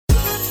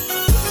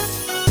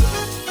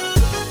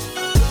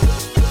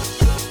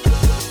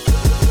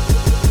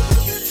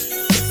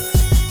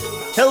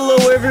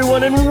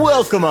and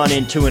welcome on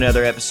into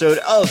another episode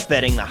of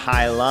Betting the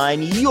High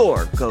Line,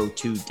 your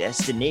go-to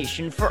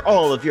destination for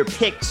all of your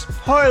picks,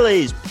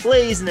 parlays,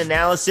 plays, and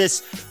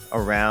analysis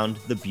around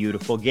the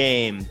beautiful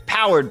game.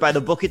 Powered by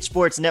the Book It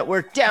Sports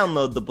Network,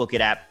 download the Book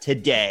It app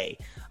today.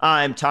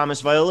 I'm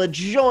Thomas Viola,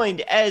 joined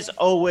as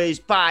always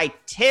by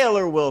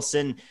Taylor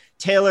Wilson.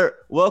 Taylor,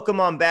 welcome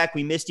on back.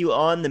 We missed you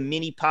on the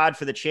mini pod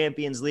for the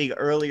Champions League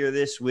earlier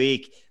this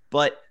week,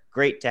 but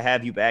great to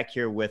have you back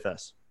here with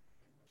us.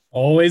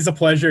 Always a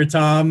pleasure,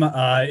 Tom.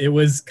 It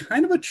was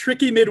kind of a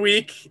tricky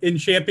midweek in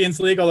Champions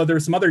League, although there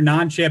was some other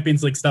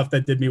non-Champions League stuff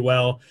that did me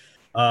well.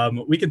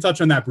 We can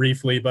touch on that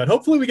briefly, but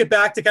hopefully we get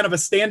back to kind of a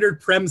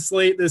standard Prem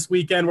slate this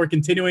weekend. We're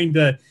continuing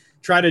to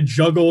try to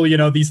juggle,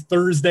 these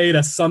Thursday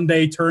to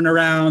Sunday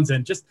turnarounds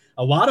and just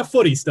a lot of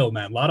footy still,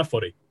 man. A lot of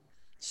footy.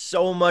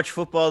 So much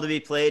football to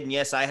be played. And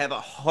yes, I have a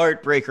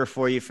heartbreaker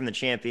for you from the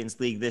Champions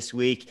League this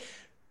week.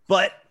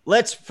 But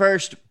let's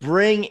first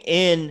bring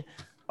in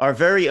our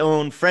very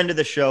own friend of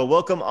the show.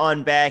 Welcome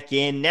on back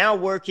in. Now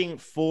working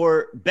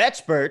for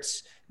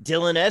BetSperts,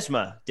 Dylan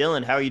Esma.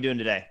 Dylan, how are you doing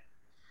today?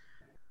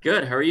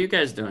 Good. How are you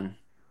guys doing?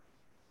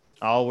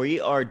 Oh, we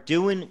are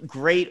doing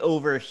great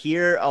over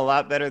here. A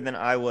lot better than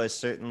I was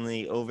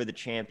certainly over the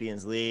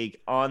Champions League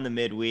on the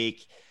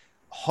midweek.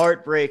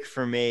 Heartbreak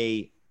for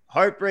me.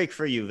 Heartbreak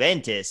for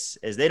Juventus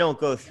as they don't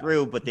go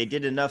through, but they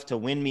did enough to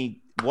win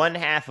me one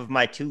half of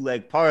my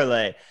two-leg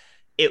parlay.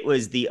 It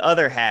was the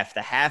other half,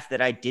 the half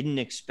that I didn't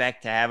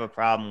expect to have a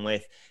problem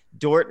with.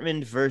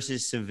 Dortmund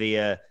versus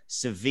Sevilla.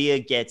 Sevilla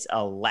gets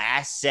a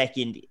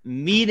last-second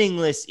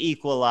meaningless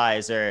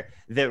equalizer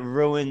that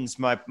ruins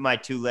my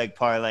two-leg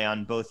parlay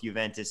on both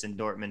Juventus and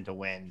Dortmund to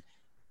win.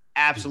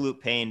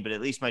 Absolute pain, but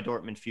at least my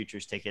Dortmund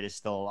futures ticket is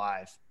still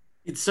alive.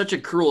 It's such a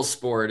cruel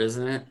sport,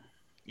 isn't it?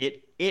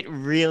 It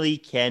really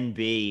can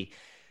be.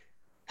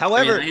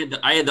 However,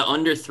 I had the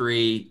under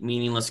 3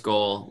 meaningless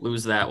goal,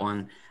 lose that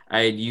one.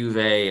 I had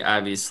Juve,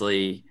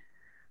 obviously.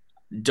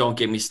 Don't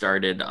get me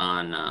started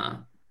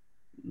on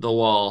the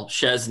wall.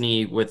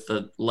 Szczesny with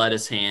the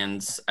lettuce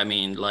hands. I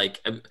mean,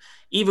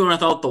 even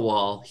without the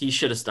wall, he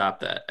should have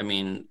stopped that. I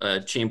mean,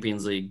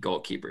 Champions League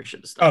goalkeeper should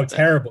have stopped that.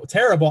 Oh,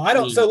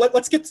 terrible. So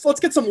let's get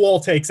some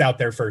wall takes out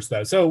there first,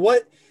 though. So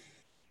what?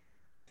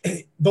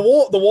 The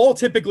wall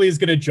typically is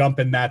going to jump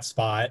in that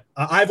spot.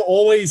 I've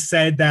always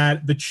said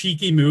that the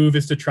cheeky move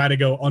is to try to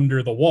go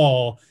under the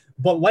wall.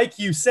 But like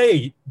you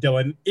say,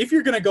 Dylan, if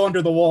you're going to go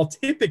under the wall,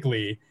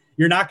 typically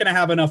you're not going to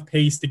have enough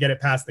pace to get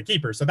it past the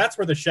keeper. So that's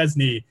where the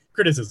Szczesny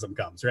criticism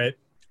comes, right?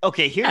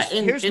 Okay,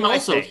 here's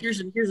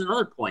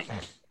another point.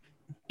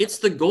 It's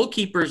the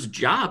goalkeeper's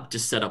job to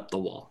set up the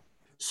wall.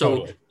 So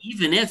totally.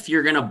 Even if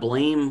you're going to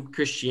blame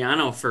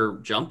Cristiano for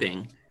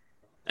jumping,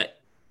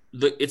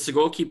 it's the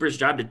goalkeeper's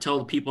job to tell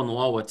the people on the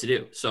wall what to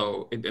do.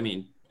 So,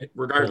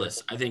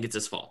 regardless, I think it's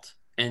his fault.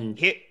 And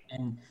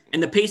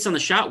the pace on the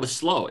shot was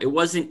slow. It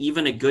wasn't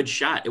even a good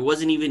shot. It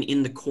wasn't even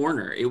in the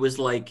corner. It was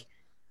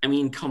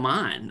come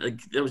on.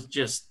 It was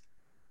just.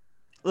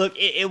 Look,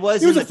 it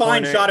was a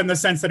fine shot in the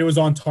sense that it was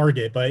on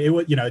target, but it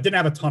was, it didn't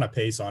have a ton of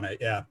pace on it.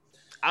 Yeah.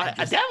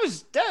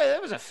 That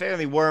was a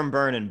fairly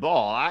worm-burning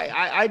ball.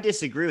 I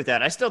disagree with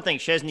that. I still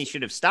think Szczesny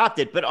should have stopped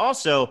it, but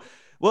also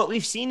what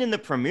we've seen in the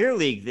Premier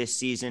League this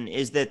season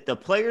is that the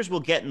players will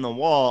get in the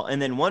wall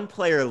and then one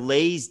player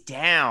lays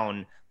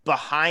down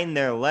behind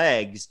their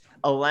legs,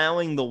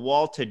 allowing the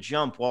wall to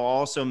jump while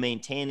also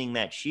maintaining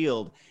that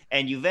shield.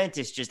 And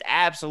Juventus just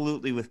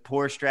absolutely with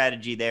poor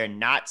strategy there,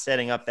 not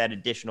setting up that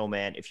additional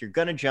man. If you're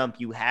going to jump,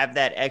 you have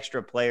that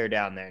extra player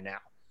down there now.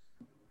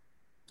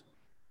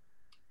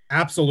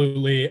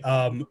 Absolutely.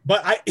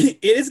 But it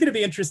is going to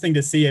be interesting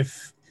to see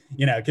if,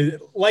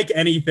 because like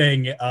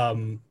anything,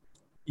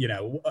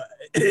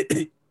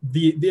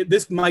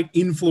 this might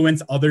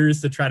influence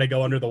others to try to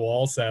go under the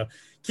wall. So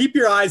keep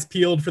your eyes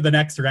peeled for the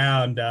next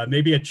round.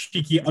 Maybe a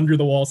cheeky under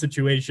the wall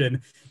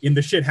situation in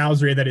the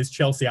shithousery that is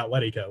Chelsea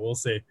Atletico. We'll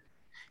see.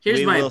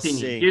 Here's my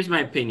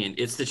opinion.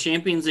 It's the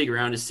Champions League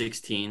round of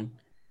 16.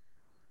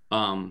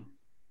 I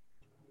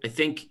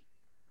think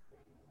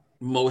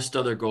most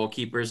other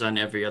goalkeepers on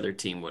every other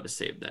team would have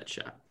saved that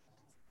shot.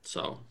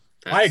 So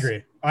I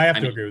agree. I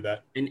have to agree with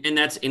that. I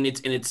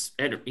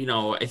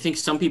think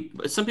some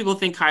people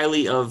think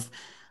highly of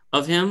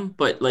him,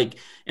 but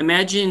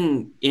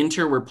imagine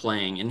Inter were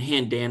playing and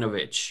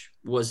Handanovic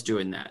was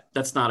doing that.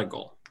 That's not a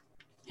goal.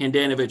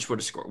 Handanovic would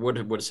have scored, would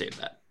have saved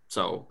that.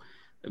 So,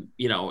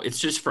 it's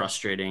just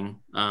frustrating.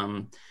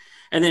 And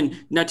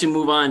then not to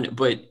move on,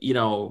 but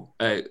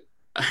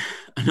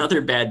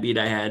another bad beat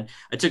I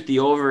took the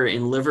over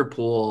in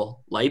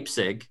Liverpool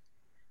Leipzig,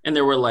 and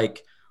there were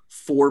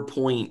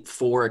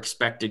 4.4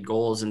 expected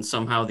goals, and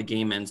somehow the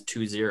game ends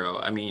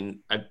 2-0. I mean,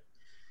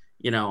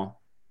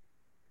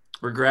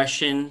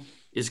 regression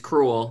is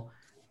cruel.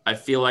 I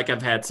feel like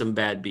I've had some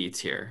bad beats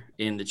here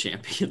in the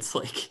Champions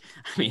League.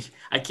 I mean,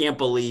 I can't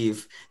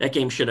believe that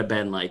game should have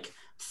been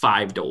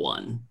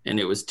 5-1 and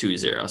it was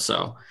 2-0.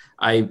 So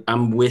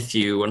I'm with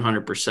you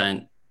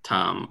 100%,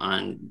 Tom,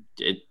 on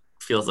it.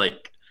 Feels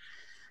like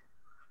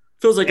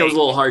I was a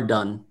little hard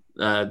done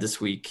this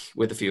week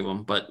with a few of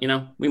them, but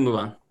we move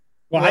on.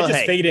 Well,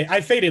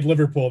 I faded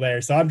Liverpool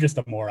there, so I'm just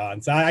a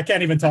moron. So I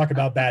can't even talk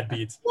about bad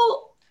beats.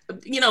 Well,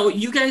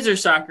 you guys are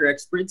soccer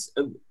experts.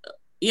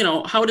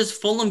 How does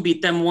Fulham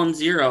beat them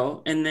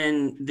 1-0 and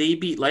then they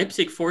beat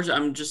Leipzig 4?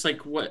 I'm just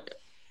like, what?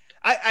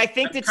 I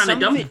think that's kind of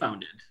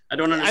dumbfounded. I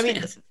don't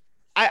understand.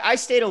 I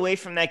stayed away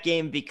from that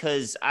game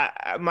because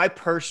my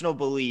personal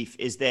belief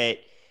is that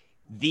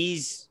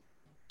these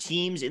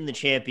teams in the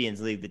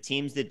Champions League, the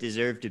teams that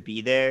deserve to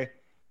be there,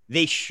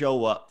 they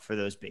show up for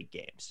those big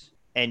games.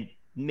 And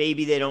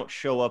maybe they don't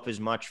show up as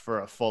much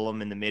for a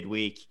Fulham in the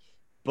midweek,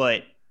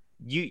 but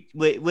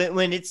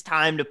when it's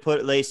time to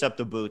lace up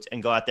the boots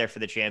and go out there for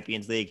the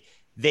Champions League,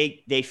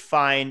 they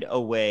find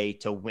a way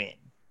to win.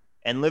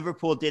 And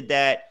Liverpool did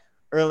that.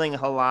 Erling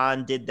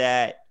Haaland did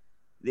that.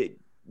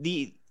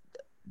 The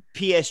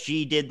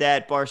PSG did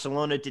that.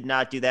 Barcelona did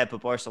not do that,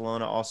 but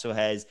Barcelona also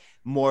has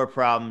more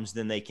problems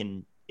than they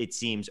can, it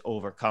seems,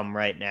 overcome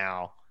right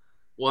now.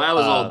 Well, that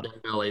was all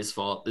Dembele's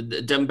fault.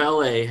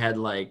 Dembele had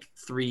like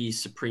 3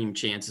 supreme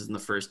chances in the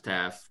first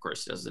half. Of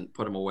course, doesn't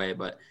put him away,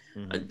 but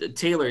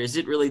Taylor, is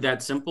it really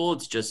that simple?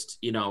 It's just,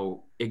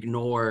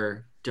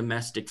 ignore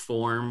domestic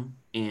form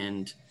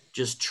and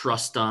just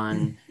trust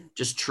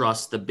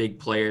the big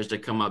players to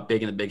come up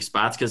big in the big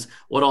spots. Because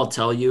what I'll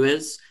tell you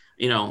is,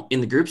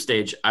 in the group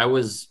stage, I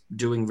was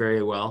doing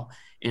very well.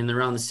 In the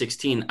round of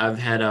 16, I've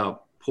had a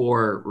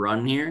poor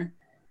run here.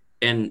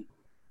 And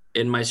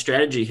my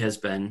strategy has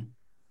been,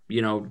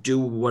 do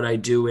what I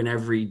do in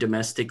every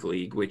domestic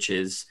league, which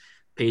is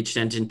pay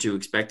attention to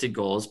expected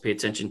goals, pay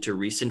attention to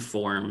recent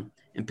form,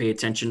 and pay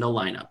attention to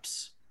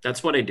lineups.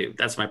 That's what I do.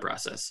 That's my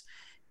process.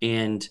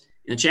 And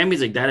in the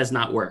Champions League, that has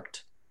not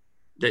worked.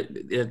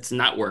 It's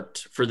not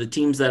worked. For the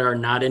teams that are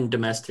not in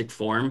domestic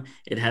form,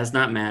 it has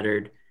not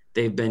mattered.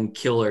 They've been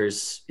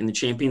killers in the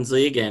Champions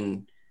League,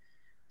 and,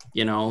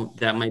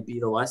 that might be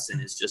the lesson,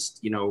 is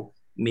just,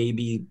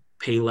 maybe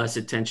pay less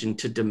attention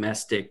to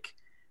domestic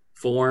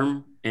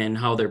form and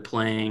how they're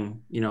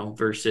playing,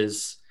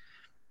 versus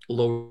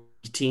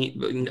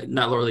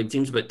not lower league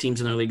teams, but teams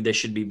in their league they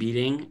should be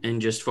beating,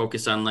 and just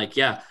focus on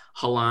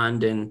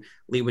Haaland and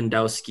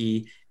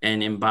Lewandowski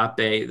and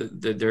Mbappe.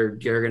 They're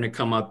going to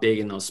come up big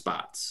in those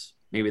spots.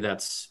 Maybe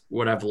that's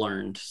what I've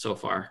learned so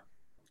far.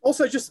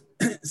 Also, just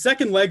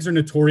second legs are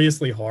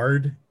notoriously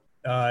hard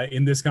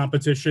in this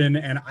competition.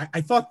 And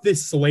I thought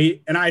this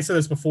slate, and I said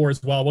this before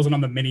as well, I wasn't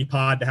on the mini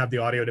pod to have the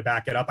audio to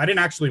back it up. I didn't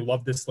actually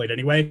love this slate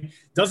anyway.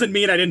 Doesn't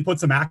mean I didn't put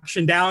some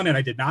action down and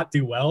I did not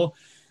do well.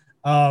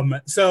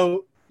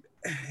 So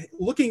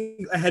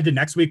looking ahead to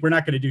next week, we're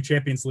not going to do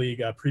Champions League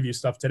preview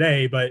stuff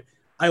today, but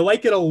I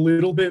like it a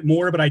little bit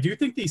more. But I do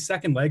think these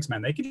second legs,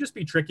 man, they can just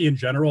be tricky in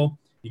general.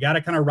 You got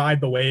to kind of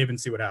ride the wave and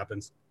see what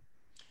happens.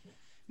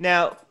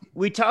 Now,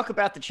 we talk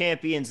about the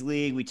Champions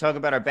League. We talk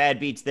about our bad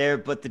beats there,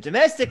 but the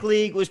domestic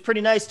league was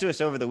pretty nice to us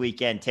over the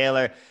weekend,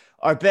 Taylor.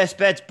 Our best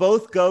bets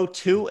both go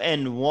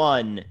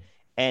 2-1,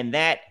 and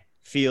that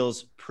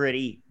feels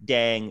pretty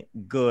dang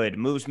good.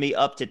 Moves me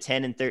up to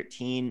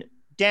 10-13,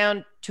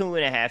 down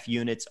 2.5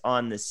 units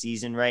on the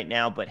season right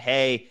now, but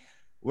hey,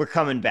 we're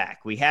coming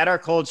back. We had our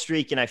cold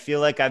streak, and I feel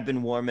like I've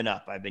been warming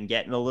up. I've been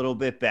getting a little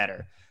bit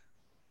better.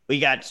 We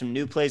got some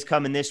new plays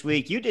coming this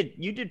week. You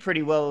did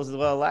pretty well as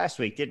well last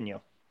week, didn't you?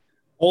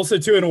 Also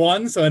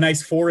 2-1, so a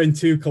nice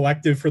 4-2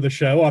 collective for the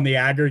show on the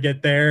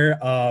aggregate there.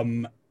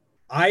 I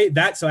had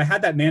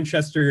that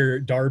Manchester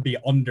derby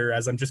under,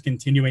 as I'm just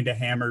continuing to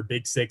hammer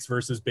big 6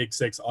 versus big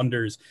 6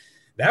 unders.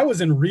 That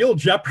was in real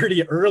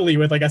jeopardy early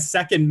with like a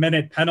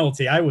second-minute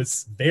penalty. I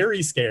was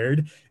very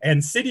scared,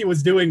 and City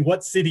was doing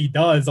what City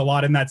does a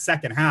lot in that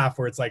second half,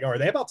 where it's like, oh, are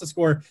they about to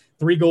score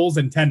 3 goals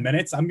in 10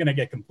 minutes? I'm going to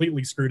get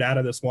completely screwed out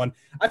of this one.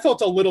 I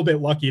felt a little bit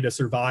lucky to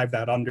survive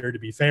that under, to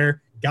be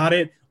fair. Got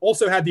it.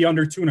 Also had the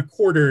under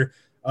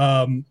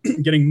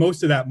 2.25, getting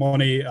most of that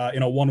money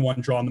in a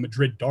 1-1 draw in the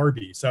Madrid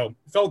derby. So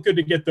felt good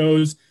to get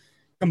those.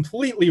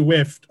 Completely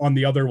whiffed on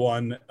the other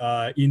one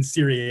in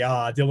Serie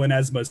A, Dylan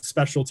Esma's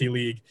specialty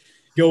league,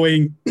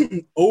 going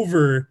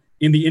over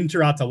in the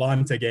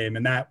Inter-Atalanta game,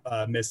 and that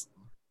missed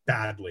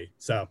badly.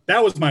 So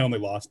that was my only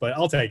loss, but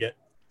I'll take it.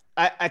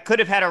 I could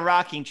have had a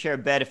rocking chair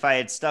bet if I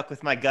had stuck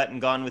with my gut and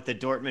gone with the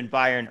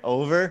Dortmund-Bayern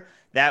over.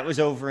 That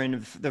was over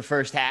in the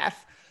first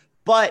half.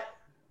 But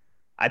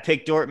I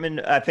picked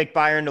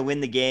Bayern to win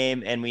the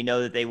game, and we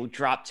know that they would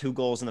drop 2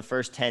 goals in the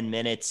first 10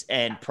 minutes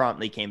and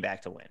promptly came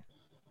back to win.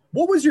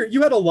 What was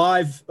you had a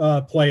live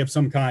play of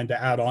some kind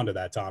to add on to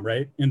that, Tom,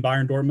 right? In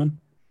Bayern Dortmund?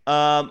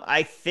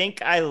 I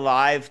think I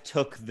live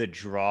took the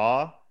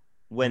draw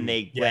when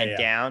they went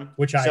down,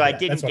 I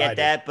didn't get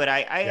that, but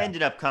I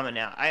ended up coming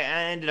out. I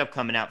ended up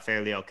coming out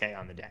fairly okay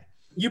on the day.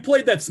 You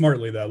played that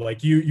smartly though.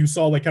 Like you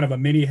saw like kind of a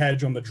mini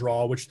hedge on the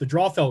draw, which the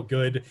draw felt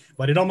good,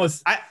 but it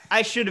almost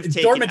I should have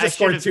taken. Dortmund just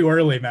scored too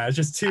early, man. It's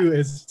just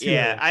too.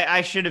 Yeah,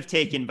 I should have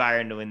taken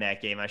Bayern to win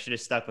that game. I should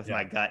have stuck with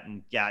my gut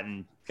and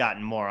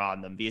gotten more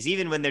on them, because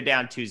even when they're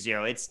down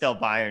 2-0, it's still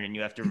Bayern, and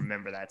you have to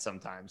remember that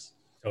sometimes.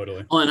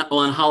 Totally. Well,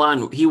 and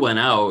Haaland, he went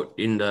out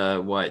in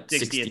the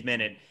 60th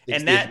minute,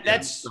 and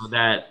that's so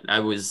that I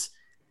was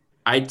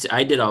I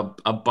did a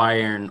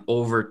Bayern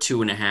over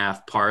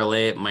 2.5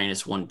 parlay at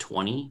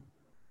 -120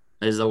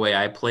 is the way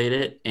I played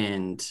it.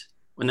 And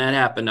when that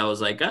happened, I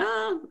was like,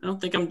 I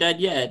don't think I'm dead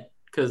yet.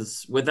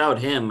 Because without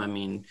him, I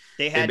mean,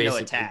 They had no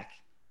attack.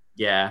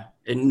 Yeah.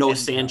 And no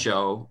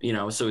Sancho,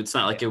 so it's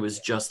not like it was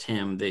just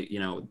him. They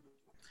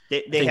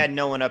had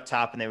no one up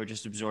top, and they were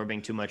just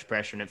absorbing too much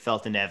pressure, and it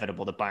felt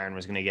inevitable that Bayern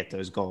was going to get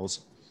those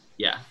goals.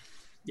 Yeah,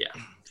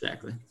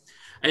 exactly.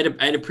 I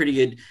had a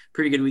pretty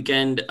good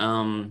weekend.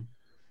 I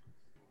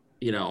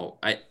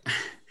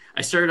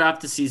started off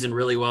the season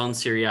really well in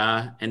Serie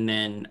A, and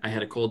then I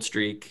had a cold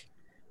streak,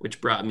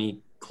 which brought me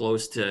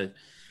close to,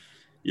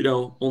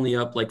 only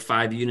up like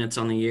 5 units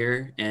on the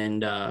year,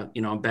 and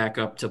I'm back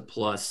up to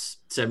plus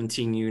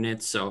 17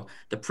 units. So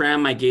the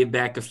Prem, I gave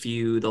back a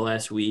few the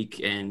last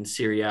week, and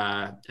Serie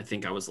A, I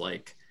think I was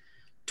like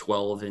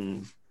 12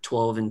 and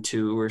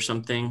 2 or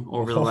something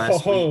over the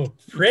last week.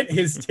 Print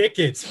his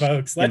tickets,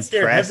 folks. Let's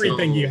hear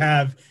everything you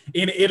have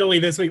in Italy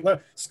this week.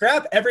 Look,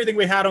 scrap everything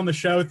we had on the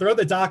show. Throw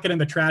the docket in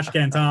the trash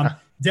can, Tom.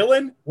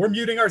 Dylan, we're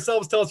muting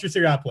ourselves. Tell us your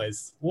Serie A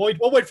plays. We'll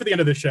wait for the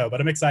end of the show, but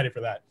I'm excited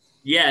for that.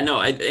 Yeah, no,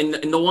 and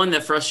the one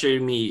that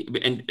frustrated me,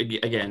 and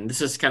again,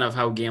 this is kind of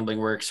how gambling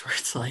works, where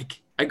it's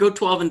like I go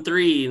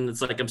 12-3, and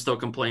it's like I'm still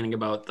complaining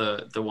about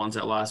the ones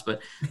that lost.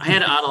 But I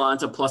had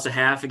Atalanta plus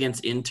 0.5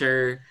 against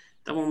Inter.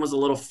 That one was a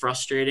little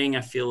frustrating.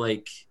 I feel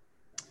like,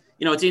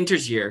 it's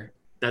Inter's year.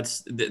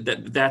 That's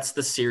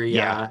the Serie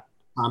A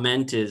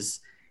comment is,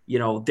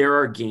 there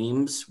are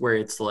games where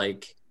it's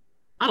like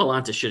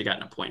Atalanta should have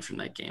gotten a point from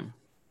that game.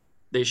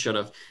 They should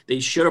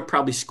have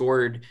probably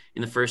scored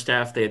in the first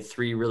half. They had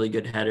 3 really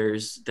good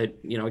headers that,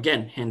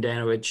 again,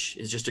 Handanovic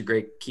is just a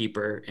great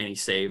keeper and he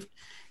saved.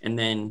 And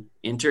then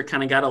Inter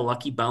kind of got a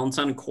lucky bounce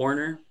on a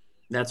corner.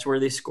 That's where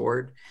they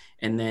scored.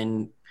 And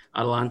then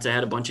Atalanta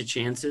had a bunch of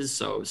chances.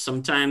 So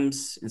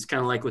sometimes it's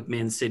kind of like with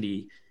Man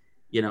City,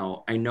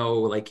 I know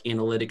like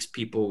analytics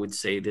people would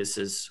say this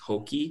is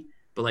hokey,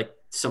 but like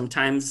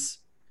sometimes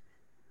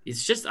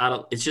it's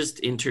just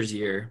Inter's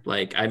year.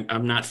 Like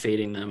I'm not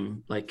fading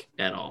them like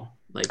at all.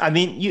 Like, I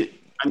mean,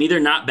 I'm either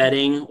not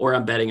betting or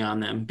I'm betting on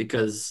them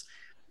because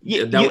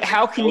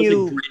how can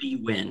you a gritty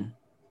win?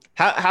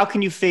 How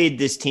can you fade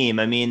this team?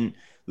 I mean,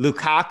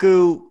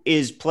 Lukaku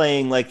is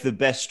playing like the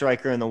best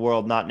striker in the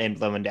world, not named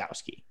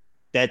Lewandowski.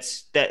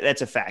 That's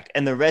a fact.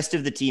 And the rest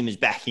of the team is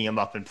backing him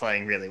up and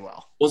playing really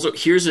well. Well, so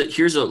here's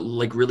a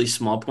like really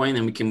small point,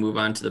 and we can move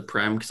on to the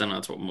Prem because I know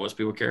that's what most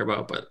people care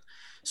about. But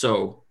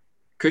so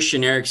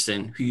Christian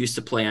Eriksen, who used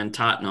to play on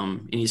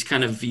Tottenham, and he's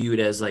kind of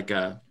viewed as like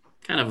a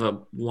kind of a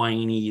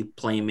whiny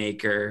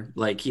playmaker.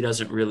 Like he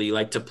doesn't really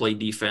like to play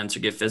defense or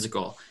get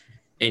physical.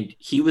 And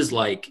he was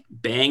like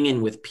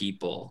banging with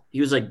people.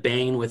 He was like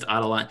banging with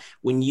Atalanta.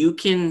 When you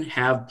can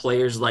have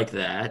players like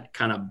that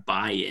kind of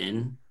buy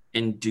in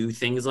and do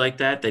things like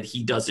that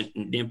he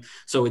doesn't.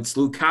 So it's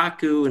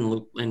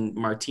Lukaku and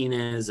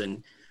Martinez,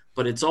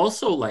 but it's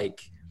also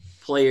like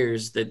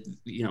players that,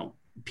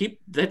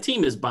 that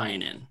team is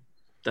buying in.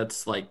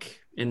 That's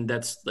like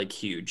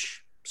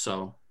huge.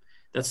 So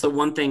that's the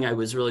one thing I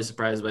was really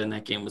surprised by in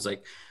that game was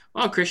like,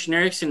 oh, Christian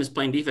Eriksen is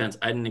playing defense.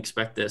 I didn't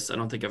expect this. I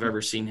don't think I've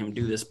ever seen him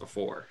do this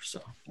before. So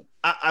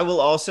I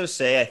will also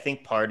say I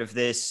think part of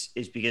this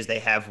is because they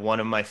have one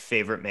of my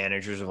favorite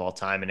managers of all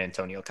time in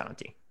Antonio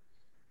Conte.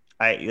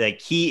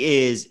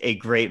 He is a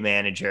great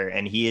manager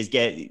and he is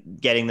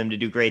getting them to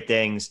do great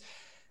things.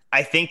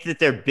 I think that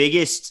their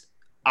biggest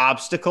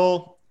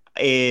obstacle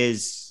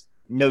is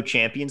no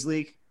Champions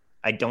League.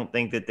 I don't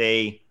think that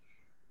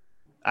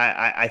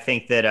I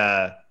think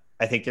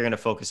they're going to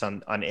focus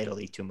on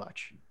Italy too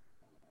much.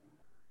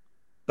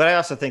 But I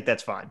also think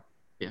that's fine.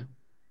 Yeah.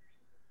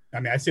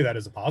 I mean, I see that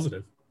as a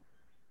positive.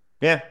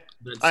 Yeah.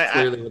 That's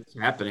clearly what's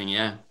happening.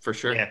 Yeah, for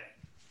sure. Yeah.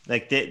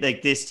 Like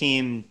this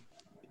team,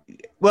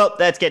 well,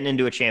 that's getting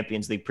into a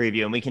Champions League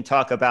preview, and we can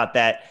talk about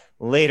that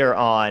later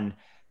on.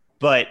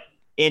 But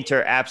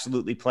Inter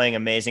absolutely playing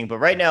amazing. But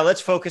right now,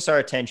 let's focus our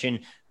attention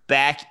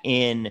back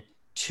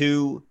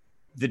into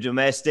the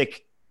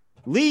domestic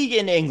league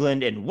in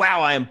England. And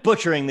wow, I am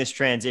butchering this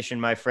transition,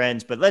 my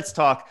friends. But let's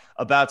talk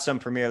about some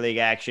Premier League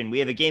action. We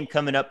have a game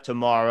coming up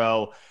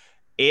tomorrow.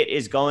 It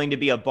is going to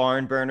be a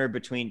barn burner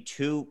between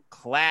 2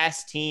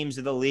 class teams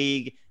of the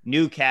league.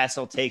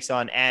 Newcastle takes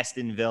on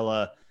Aston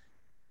Villa.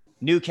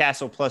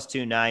 Newcastle plus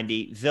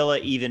 290. Villa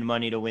even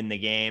money to win the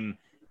game.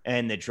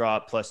 And the draw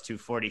plus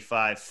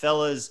 245.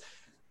 Fellas,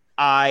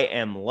 I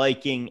am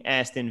liking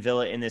Aston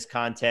Villa in this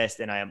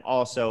contest, and I am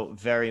also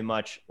very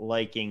much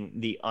liking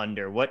the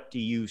under. What do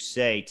you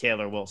say,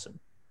 Taylor Wilson?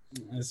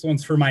 This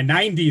one's for my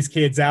 90s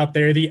kids out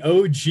there, the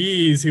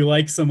OGs who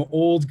like some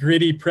old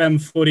gritty Prem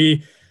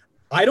footy.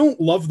 I don't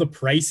love the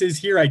prices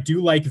here. I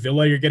do like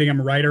Villa. You're getting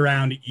them right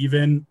around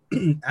even.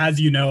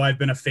 As you know, I've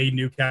been a fade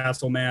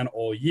Newcastle man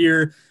all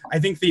year. I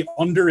think the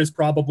under is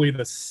probably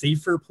the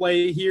safer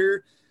play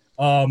here.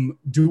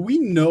 Do we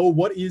know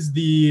what is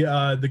the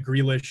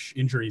Grealish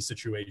injury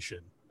situation?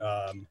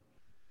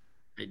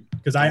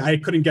 Because I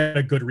couldn't get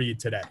a good read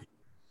today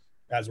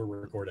as we're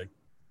recording.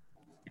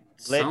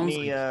 Let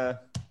me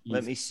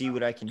Let me see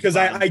what I can. Because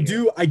I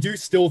do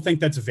still think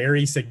that's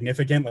very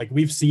significant. Like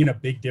we've seen a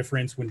big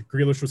difference when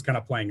Grealish was kind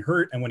of playing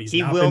hurt and when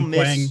he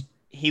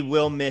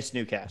will miss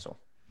Newcastle.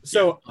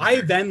 So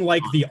I then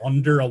like the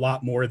under a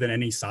lot more than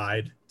any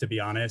side, to be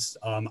honest.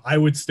 I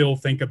would still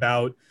think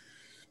about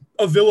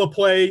a Villa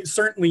play.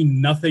 Certainly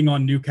nothing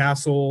on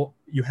Newcastle.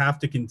 You have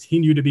to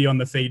continue to be on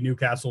the fade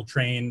Newcastle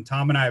train.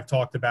 Tom and I have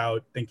talked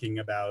about thinking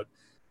about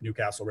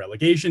Newcastle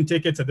relegation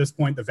tickets. At this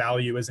point, the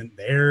value isn't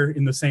there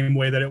in the same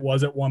way that it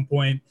was at one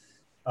point.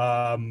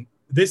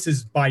 This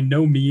is by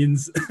no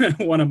means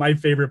one of my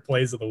favorite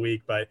plays of the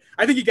week, but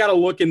I think you got to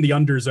look in the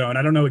under zone.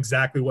 I don't know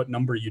exactly what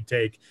number you'd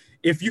take.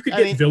 If you could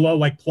get Villa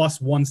like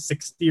plus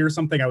 160 or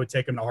something, I would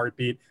take them in a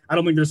heartbeat. I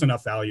don't think there's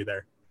enough value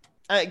there.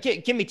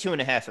 Give me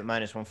 2.5 at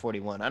minus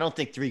 141. I don't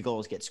think 3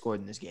 goals get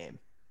scored in this game.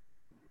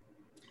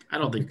 I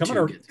don't think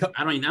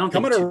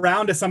coming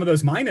around to some of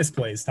those minus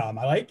plays, Tom.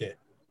 I like it.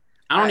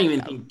 I don't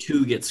even think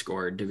 2 get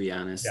scored, to be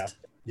honest.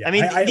 Yeah. I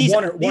mean, these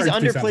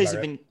underplays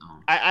have been.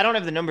 I don't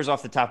have the numbers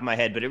off the top of my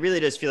head, but it really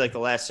does feel like the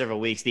last several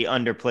weeks the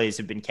underplays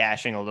have been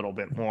cashing a little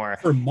bit more.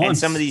 For months, and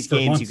some of these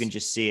games you can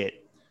just see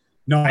it.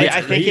 No,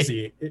 it's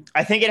crazy.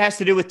 I think it has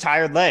to do with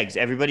tired legs.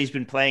 Everybody's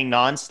been playing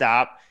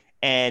nonstop,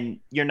 and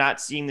you're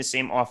not seeing the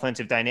same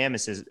offensive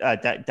dynamics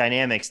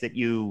that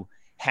you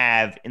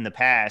have in the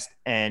past,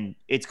 and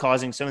it's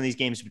causing some of these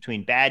games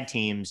between bad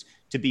teams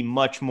to be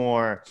much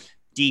more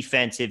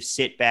defensive,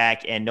 sit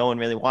back, and no one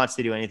really wants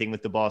to do anything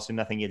with the ball, so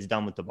nothing gets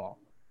done with the ball.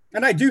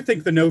 And I do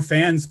think the no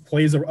fans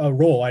plays a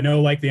role. I know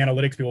like the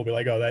analytics people will be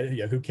like,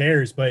 who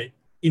cares? But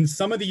in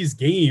some of these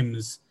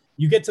games,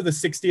 you get to the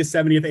 60th,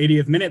 70th,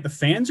 80th minute, the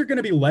fans are going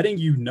to be letting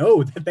you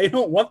know that they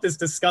don't want this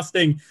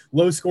disgusting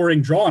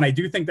low-scoring draw. And I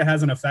do think that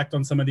has an effect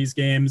on some of these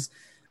games.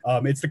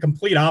 It's the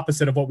complete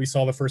opposite of what we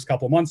saw the first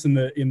couple of months in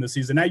the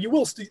season. Now, you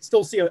will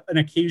still see an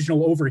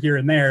occasional over here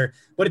and there,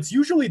 but it's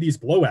usually these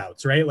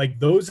blowouts, right? Like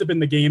those have been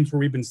the games where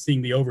we've been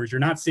seeing the overs. You're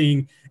not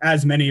seeing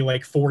as many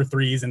like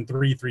 4-3s and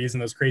 3-3s in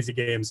those crazy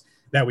games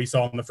that we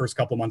saw in the first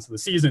couple of months of the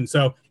season.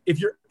 So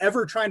if you're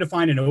ever trying to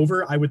find an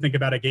over, I would think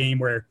about a game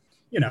where,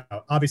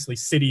 obviously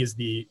City is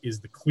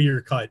the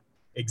clear-cut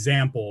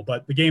example,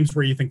 but the games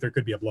where you think there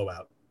could be a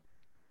blowout.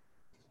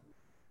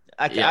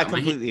 I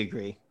completely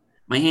agree.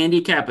 My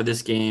handicap of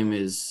this game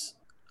is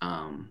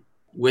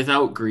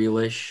without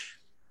Grealish,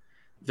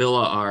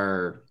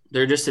 Villa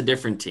they're just a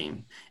different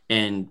team,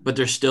 but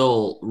they're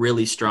still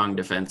really strong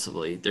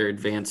defensively. Their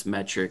advanced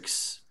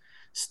metrics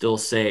still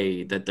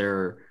say that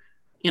they're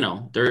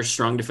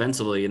strong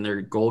defensively, and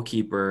their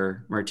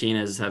goalkeeper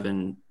Martinez is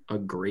having a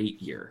great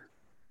year.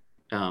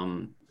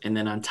 And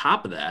then on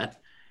top of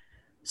that,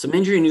 some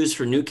injury news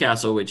for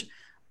Newcastle, which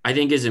I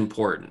think is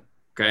important.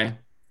 Okay,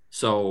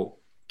 so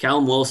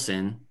Callum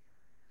Wilson,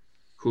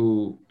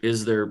 who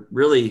is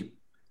really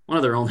one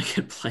of their only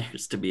good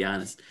players, to be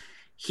honest.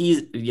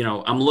 He's,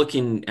 I'm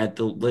looking at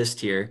the list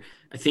here.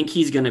 I think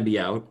he's going to be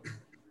out.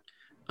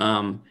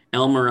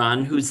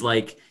 Elmiron, who's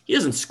he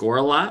doesn't score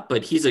a lot,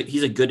 but he's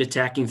a good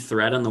attacking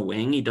threat on the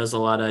wing. He does a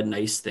lot of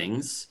nice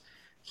things.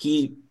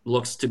 He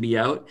looks to be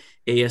out.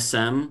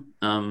 ASM,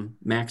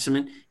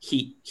 Maximin,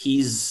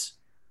 he's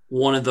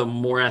one of the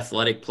more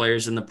athletic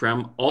players in the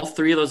Prem. All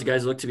 3 of those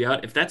guys look to be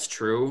out. If that's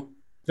true,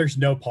 there's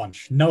no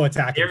punch, no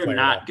attacking. They're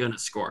not going to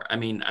score. I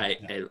mean,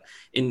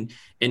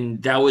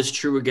 and that was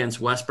true against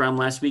West Brom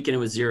last week, and it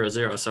was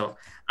 0-0. So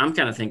I'm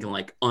kind of thinking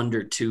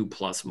under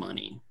 2+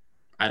 money.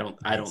 I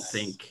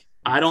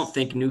don't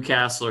think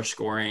Newcastle are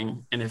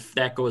scoring, and if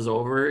that goes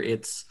over,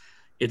 it's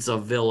a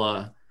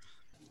Villa,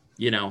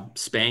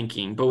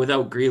 spanking. But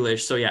without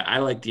Grealish, so yeah, I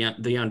like the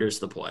unders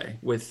to play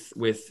with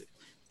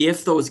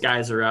if those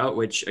guys are out.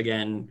 Which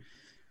again,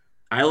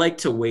 I like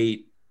to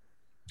wait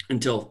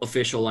until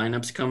official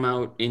lineups come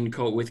out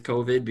with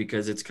COVID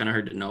because it's kind of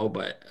hard to know,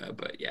 but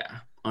yeah,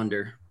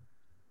 under.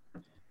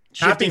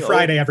 Happy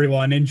Friday,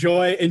 everyone.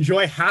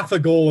 Enjoy half a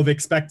goal of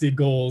expected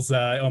goals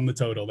on the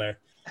total there.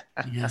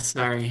 Yeah,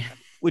 sorry.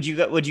 Would you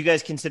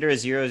guys consider a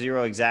 0-0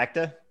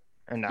 exacta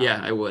or not? Yeah,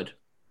 I would.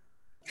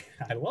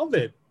 I love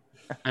it.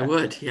 I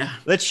would, yeah.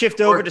 Let's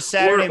shift over to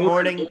Saturday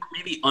morning.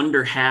 Maybe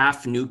under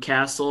half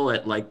Newcastle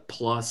at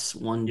plus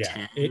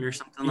 110 or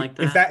something like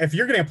that. If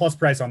you're getting a plus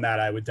price on that,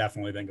 I would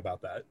definitely think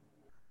about that.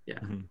 Yeah.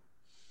 Mm-hmm.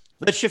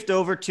 Let's shift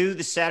over to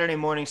the Saturday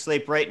morning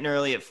slate bright and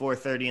early at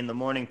 4:30 in the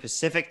morning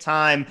Pacific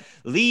time.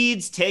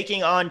 Leeds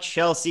taking on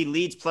Chelsea.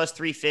 Leeds plus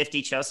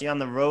 350. Chelsea on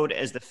the road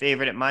as the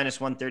favorite at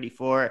minus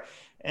 134,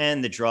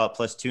 and the draw at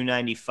plus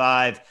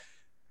 295.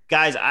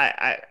 Guys,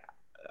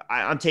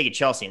 I'm taking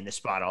Chelsea in this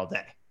spot all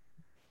day.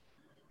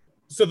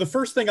 So the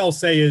first thing I'll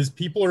say is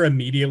people are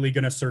immediately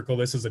going to circle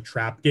this as a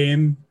trap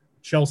game.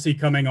 Chelsea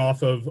coming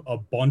off of a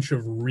bunch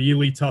of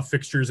really tough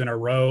fixtures in a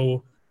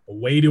row,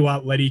 away to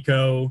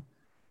Atletico,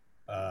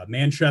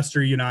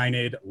 Manchester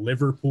United,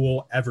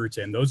 Liverpool,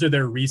 Everton. Those are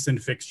their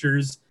recent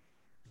fixtures.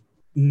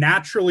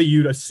 Naturally,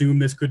 you'd assume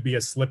this could be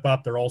a slip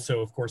up. They're also,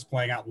 of course,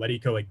 playing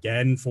Atletico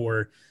again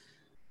for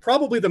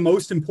probably the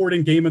most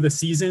important game of the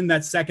season,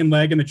 that second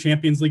leg in the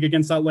Champions League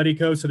against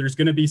Atletico. So there's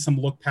going to be some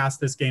look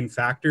past this game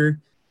factor.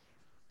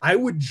 I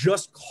would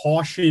just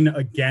caution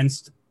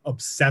against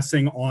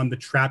obsessing on the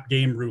trap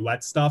game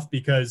roulette stuff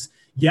because,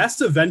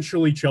 yes,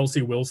 eventually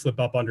Chelsea will slip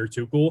up under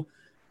Tuchel.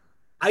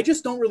 I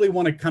just don't really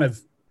want to kind of,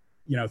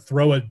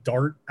 throw a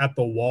dart at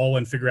the wall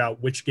and figure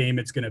out which game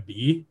it's going to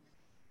be.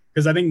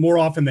 Because I think more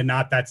often than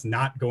not, that's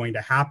not going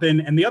to happen.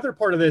 And the other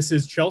part of this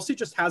is Chelsea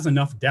just has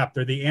enough depth.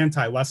 They're the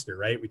anti-Leicester,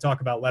 right? We talk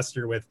about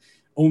Leicester with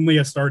only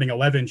a starting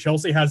 11.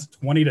 Chelsea has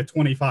 20 to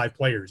 25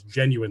 players,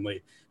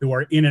 genuinely, who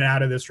are in and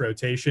out of this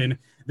rotation.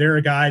 There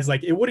are guys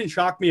like, it wouldn't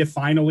shock me if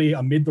finally,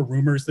 amid the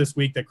rumors this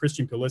week that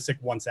Christian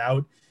Pulisic wants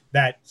out,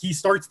 that he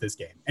starts this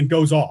game and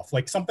goes off.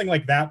 Like something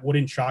like that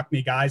wouldn't shock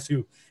me. Guys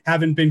who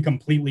haven't been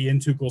completely in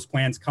Tuchel's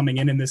plans coming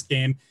in this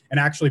game and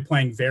actually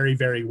playing very,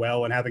 very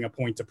well and having a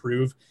point to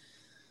prove.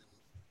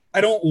 I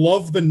don't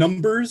love the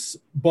numbers,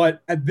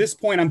 but at this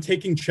point, I'm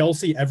taking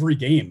Chelsea every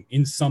game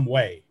in some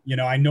way.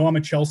 I know I'm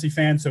a Chelsea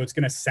fan, so it's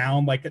going to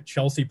sound like a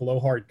Chelsea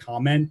blowhard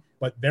comment,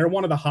 but they're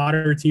one of the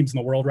hotter teams in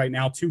the world right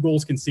now. 2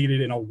 goals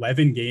conceded in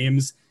 11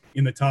 games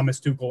in the Thomas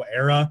Tuchel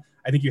era.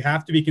 I think you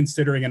have to be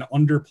considering an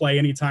underplay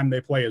anytime they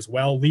play as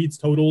well. Leeds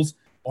totals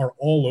are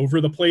all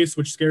over the place,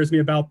 which scares me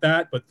about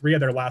that, but 3 of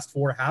their last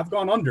 4 have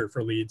gone under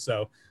for Leeds,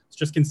 so let's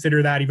just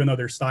consider that, even though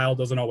their style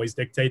doesn't always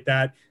dictate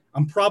that.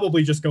 I'm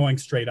probably just going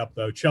straight up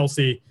though.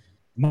 Chelsea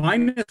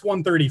minus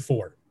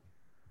 134.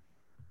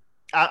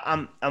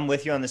 I'm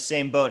with you on the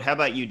same boat. How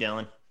about you,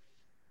 Dylan?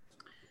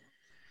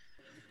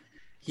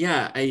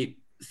 Yeah, I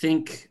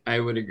think I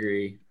would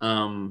agree.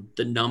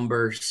 The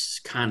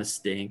numbers kind of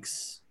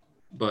stinks,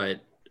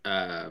 but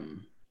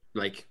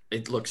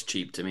it looks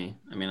cheap to me.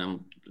 I mean,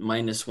 I'm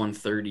minus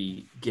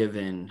 130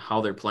 given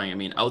how they're playing. I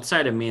mean,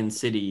 outside of Man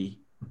City,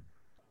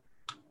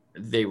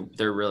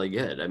 they're really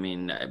good. I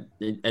mean,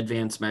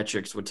 advanced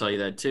metrics would tell you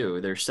that too.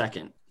 They're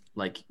second,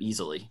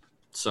 easily.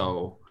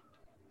 So,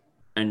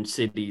 and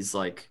City's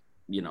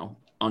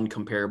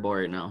uncomparable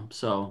right now.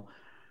 So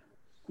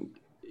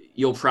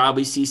you'll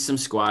probably see some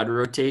squad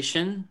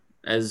rotation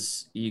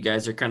as you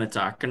guys are kind of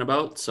talking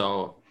about.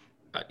 So,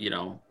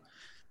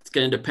 it's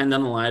going to depend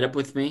on the lineup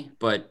with me,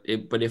 but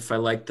if I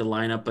like the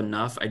lineup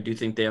enough, I do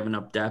think they have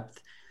enough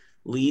depth.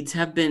 Leeds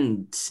have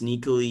been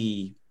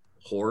sneakily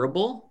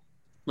horrible.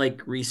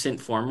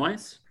 Recent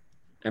form-wise.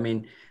 I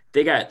mean,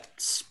 they got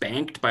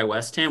spanked by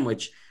West Ham,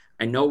 which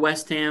I know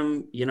West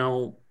Ham,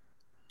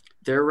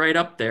 they're right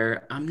up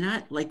there. I'm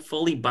not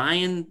fully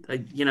buying,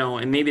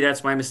 and maybe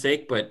that's my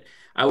mistake, but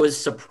I was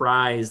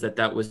surprised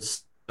that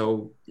was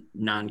so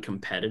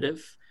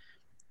non-competitive.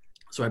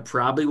 So I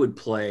probably would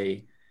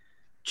play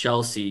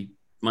Chelsea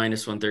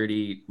minus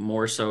 130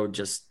 more so.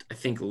 Just, I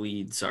think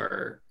Leeds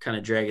are kind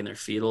of dragging their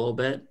feet a little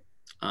bit.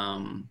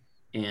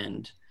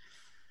 And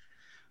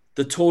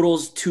the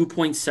total's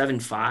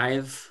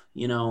 2.75,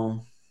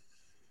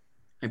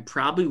 I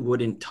probably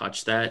wouldn't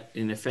touch that.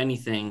 And if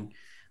anything,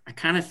 I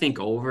kind of think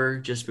over,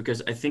 just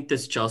because I think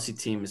this Chelsea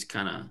team is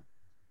kind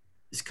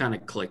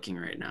of clicking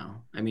right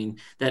now. I mean,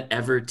 that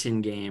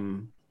Everton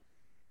game,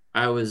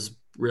 I was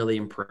really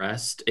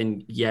impressed.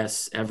 And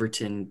yes,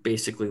 Everton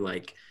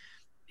basically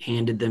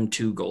handed them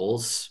 2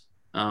 goals.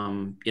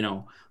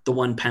 The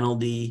one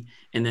penalty,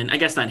 and then I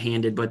guess not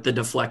handed, but the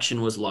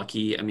deflection was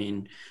lucky. I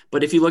mean,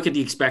 but if you look at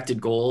the expected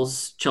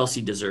goals,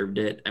 Chelsea deserved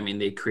it. I mean,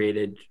 they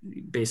created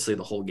basically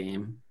the whole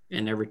game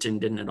and Everton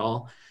didn't at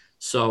all.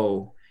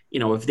 So,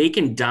 if they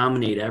can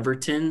dominate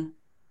Everton,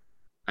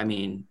 I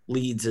mean,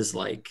 Leeds is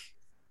a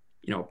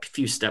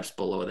few steps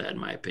below that in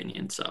my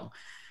opinion. So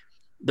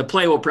the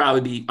play will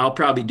I'll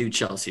probably do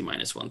Chelsea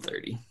minus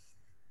 130.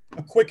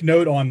 A quick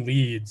note on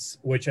Leeds,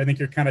 which I think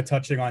you're kind of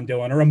touching on,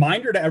 Dylan. A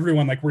reminder to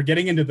everyone, we're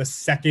getting into the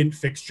second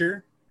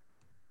fixture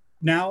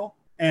now,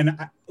 and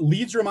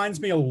Leeds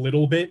reminds me a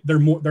little bit.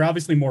 They're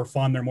obviously more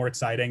fun, they're more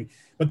exciting,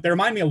 but they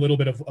remind me a little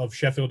bit of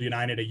Sheffield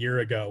United a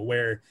year ago,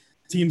 where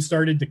teams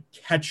started to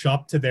catch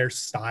up to their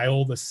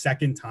style the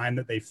second time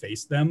that they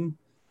faced them.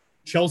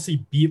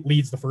 Chelsea beat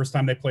Leeds the first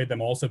time they played them,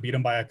 also beat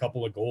them by a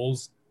couple of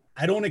goals.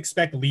 I don't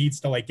expect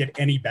Leeds to get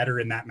any better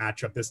in that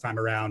matchup this time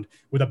around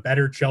with a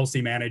better Chelsea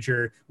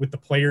manager, with the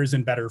players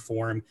in better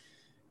form.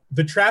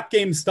 The trap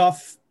game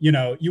stuff,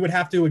 you would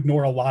have to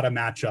ignore a lot of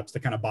matchups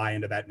to kind of buy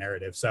into that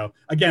narrative. So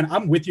again,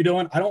 I'm with you,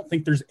 Dylan. I don't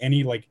think there's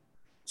any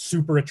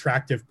super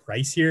attractive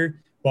price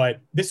here,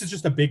 but this is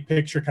just a big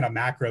picture kind of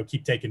macro.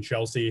 Keep taking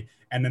Chelsea,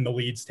 and then the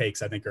Leeds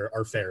takes I think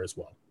are fair as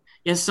well.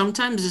 Yeah,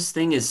 sometimes this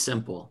thing is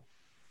simple.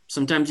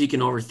 Sometimes you can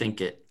overthink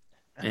it,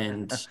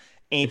 and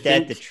ain't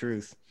that the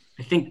truth?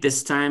 I think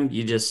this time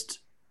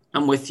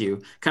I'm with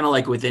you. Kind of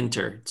like with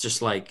Inter. It's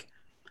just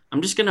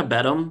I'm just going to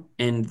bet them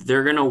and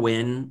they're going to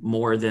win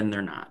more than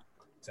they're not.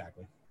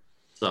 Exactly.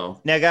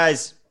 So now,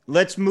 guys,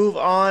 let's move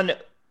on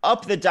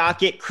up the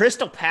docket.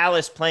 Crystal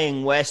Palace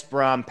playing West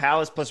Brom.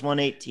 Palace plus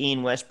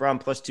 118, West Brom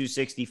plus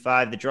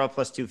 265, the draw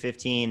plus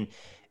 215.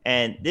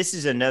 And this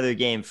is another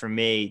game for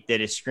me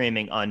that is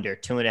screaming under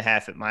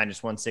 2.5 at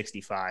minus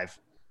 165.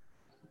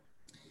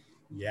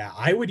 Yeah,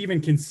 I would even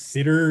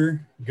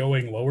consider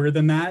going lower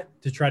than that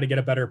to try to get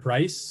a better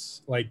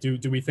price. Do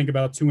we think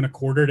about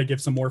 2.25 to give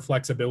some more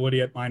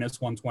flexibility at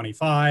minus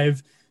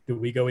 125? Do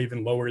we go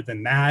even lower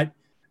than that?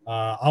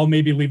 I'll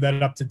maybe leave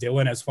that up to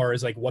Dylan as far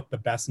as like what the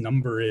best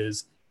number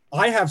is.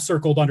 I have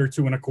circled under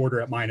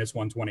 2.25 at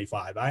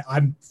 -125.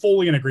 I'm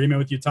fully in agreement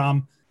with you,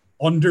 Tom.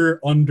 Under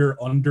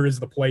is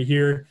the play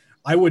here.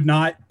 I would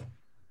not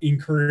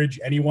encourage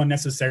anyone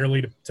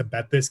necessarily to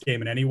bet this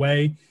game in any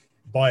way,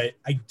 but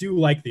I do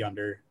like the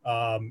under.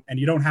 And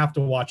you don't have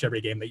to watch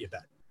every game that you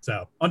bet.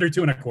 So under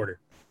 2.25.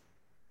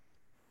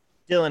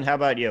 Dylan, how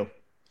about you?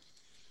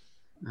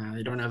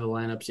 I don't have the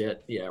lineups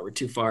yet. Yeah, we're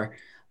too far.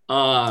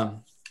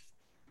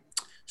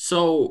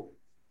 So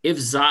if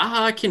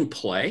Zaha can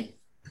play,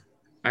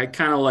 I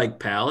kind of like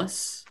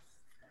Palace.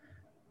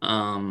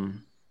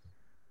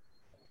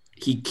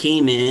 He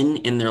came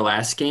in their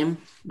last game,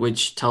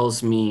 which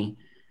tells me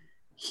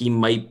he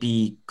might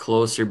be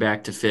closer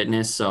back to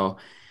fitness. So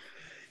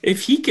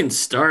if he can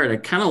start, I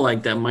kind of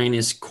like that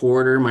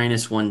 -0.25,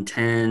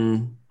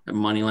 -110,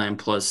 money line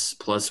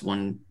plus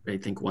one. I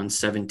think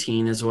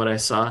 117 is what I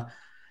saw.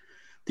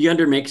 The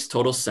under makes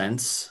total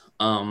sense.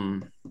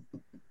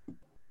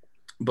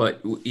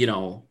 But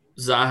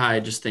Zaha, I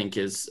just think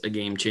is a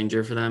game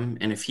changer for them.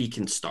 And if he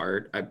can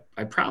start,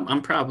 I'd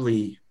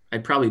probably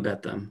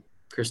bet them.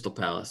 Crystal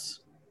Palace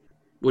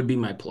would be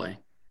my play.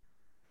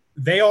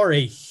 They are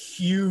a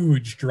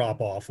huge drop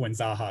off when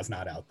Zaha's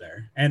not out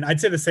there. And I'd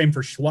say the same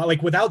for Schlupp.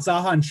 Like without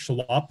Zaha and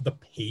Schlupp, the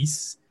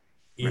pace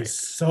is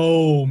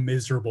so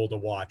miserable to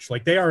watch.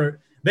 Like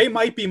they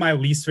might be my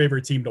least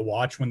favorite team to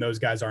watch when those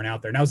guys aren't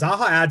out there. Now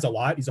Zaha adds a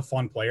lot. He's a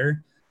fun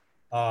player.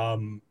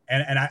 And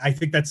I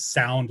think that's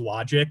sound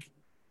logic.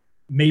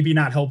 Maybe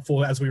not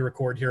helpful as we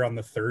record here on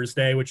the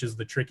Thursday, which is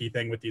the tricky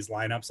thing with these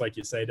lineups, like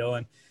you say,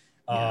 Dylan.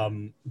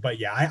 But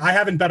yeah, I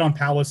haven't bet on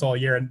Palace all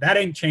year, and that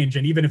ain't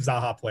changing even if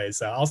Zaha plays.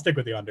 So I'll stick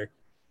with the under.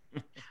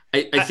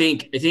 I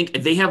think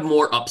they have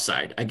more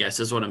upside, I guess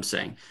is what I'm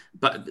saying.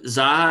 But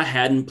Zaha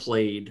hadn't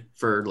played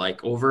for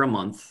like over a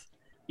month,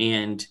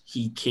 and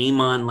he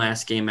came on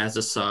last game as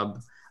a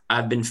sub.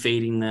 I've been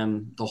fading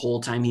them the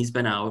whole time he's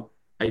been out.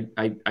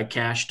 I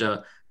cashed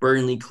a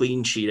Burnley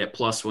clean sheet at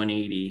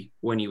 +180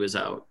 when he was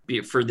out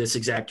for this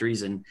exact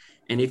reason.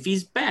 And if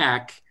he's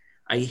back,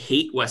 I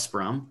hate West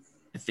Brom.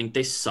 I think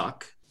they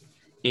suck.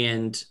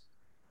 And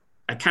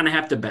I kind of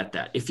have to bet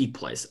that if he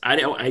plays.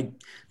 I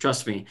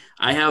trust me.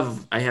 I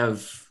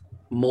have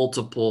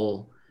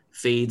multiple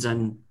fades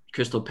on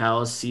Crystal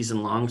Palace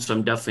season long, so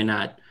I'm definitely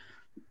not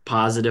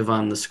positive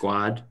on the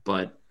squad,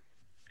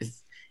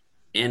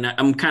 and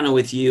I'm kind of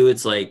with you.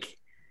 It's like,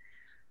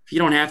 if you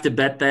don't have to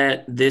bet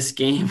this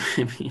game,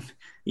 I mean,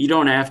 you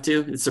don't have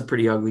to. It's a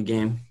pretty ugly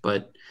game,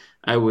 but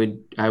I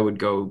would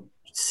go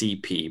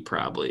CP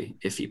probably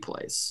if he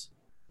plays.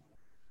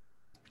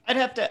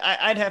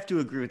 I'd have to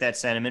agree with that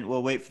sentiment.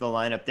 We'll wait for the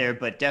lineup there,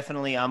 but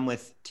definitely I'm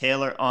with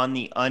Taylor on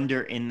the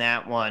under in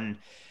that one.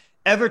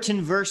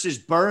 Everton versus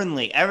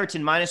Burnley.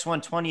 Everton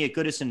 -120 at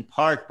Goodison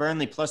Park.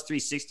 Burnley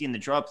 +360 in the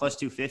draw,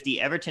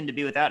 +250. Everton to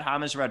be without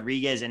James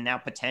Rodriguez and now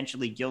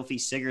potentially Gylfi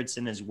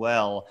Sigurdsson as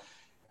well.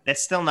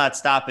 That's still not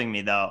stopping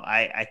me, though.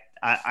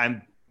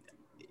 I'm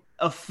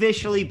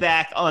officially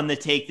back on the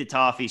take the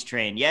Toffees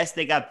train. Yes,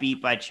 they got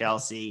beat by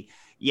Chelsea.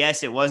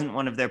 Yes, it wasn't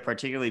one of their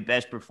particularly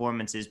best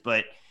performances,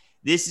 but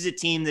this is a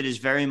team that is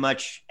very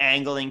much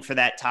angling for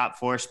that top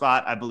 4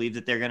 spot. I believe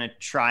that they're going to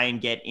try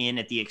and get in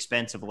at the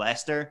expense of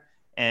Leicester,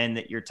 and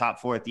that your top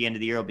 4 at the end of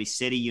the year will be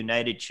City,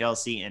 United,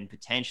 Chelsea, and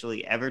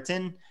potentially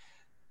Everton.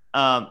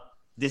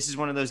 This is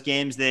one of those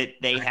games that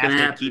they have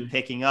to keep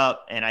picking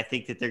up, and I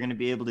think that they're going to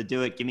be able to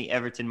do it. Give me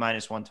Everton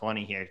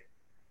 -120 here.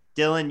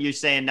 Dylan, you're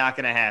saying not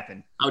going to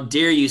happen. How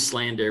dare you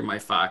slander my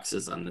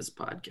Foxes on this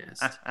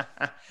podcast?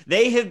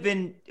 They have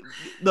been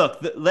 –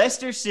 look,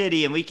 Leicester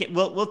City, and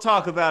we'll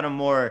talk about them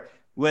more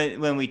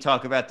when we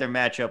talk about their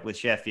matchup with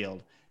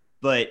Sheffield.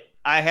 But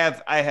I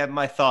have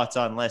my thoughts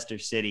on Leicester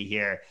City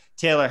here.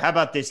 Taylor, how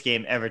about this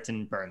game,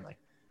 Everton-Burnley?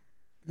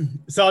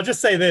 So I'll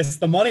just say this.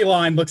 The money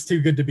line looks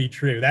too good to be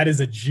true. That is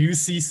a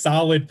juicy,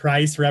 solid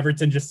price for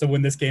Everton just to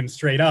win this game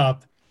straight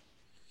up.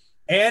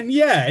 And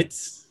yet,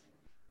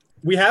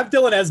 we have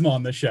Dylan Esma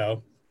on the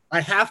show.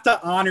 I have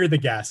to honor the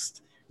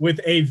guest with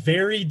a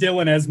very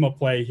Dylan Esma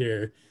play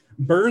here.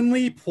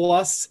 Burnley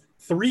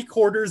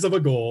 +3/4 of a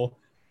goal.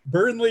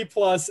 Burnley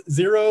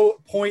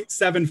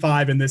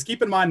 +0.75 in this.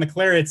 Keep in mind, the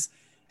Clarets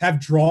have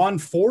drawn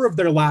 4 of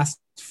their last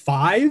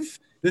 5.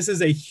 This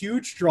is a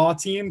huge draw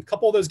team. A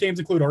couple of those games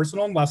include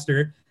Arsenal and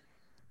Leicester.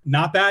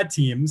 Not bad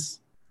teams.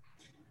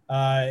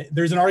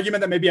 There's an argument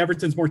that maybe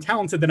Everton's more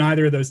talented than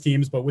either of those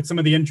teams, but with some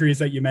of the injuries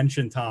that you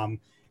mentioned, Tom,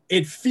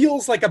 it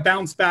feels like a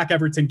bounce-back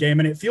Everton game,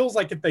 and it feels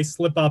like if they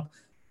slip up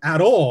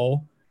at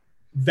all,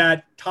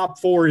 that top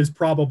 4 is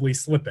probably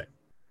slipping.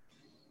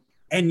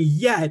 And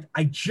yet,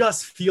 I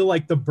just feel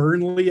like the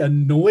Burnley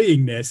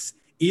annoyingness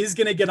is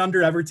going to get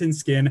under Everton's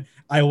skin.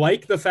 I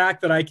like the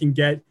fact that I can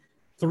get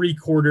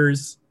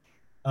 3/4.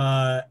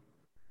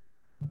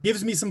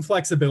 Gives me some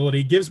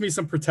flexibility, gives me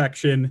some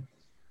protection.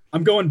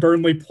 I'm going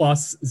Burnley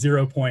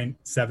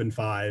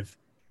 +0.75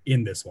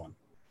 in this one.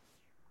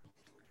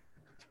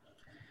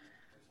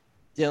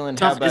 Dylan,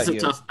 how about you?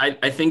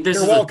 I think this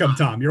You're welcome,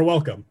 Tom. You're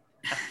welcome.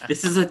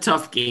 This is a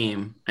tough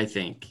game, I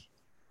think.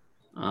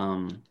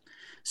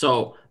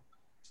 So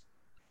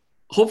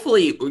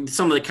hopefully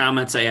some of the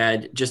comments I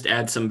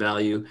add some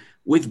value.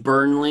 With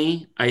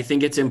Burnley, I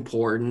think it's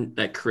important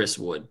that Chris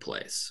Wood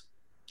plays.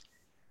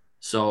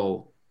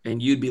 So,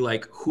 and you'd be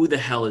like, who the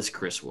hell is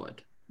Chris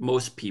Wood?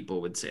 Most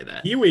people would say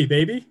that. Kiwi,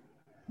 baby.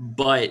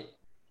 But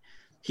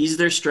he's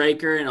their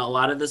striker, and a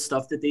lot of the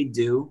stuff that they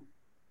do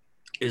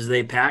is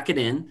they pack it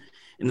in,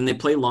 and then they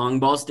play long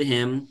balls to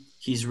him.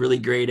 He's really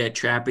great at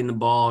trapping the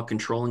ball,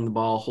 controlling the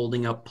ball,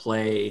 holding up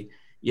play,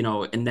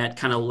 and that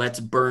kind of lets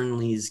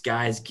Burnley's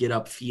guys get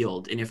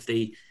upfield. And if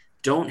they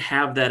don't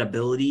have that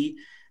ability,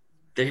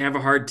 they have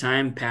a hard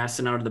time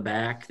passing out of the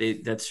back.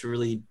 That's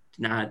really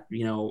not,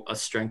 a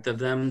strength of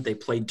them. They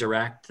play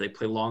direct, they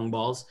play long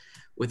balls.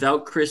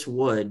 Without Chris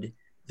Wood,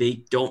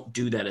 they don't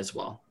do that as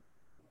well.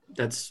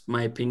 That's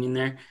my opinion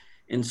there.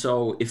 And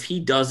so if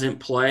he doesn't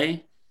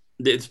play,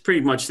 it's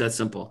pretty much that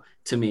simple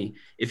to me.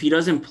 If he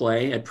doesn't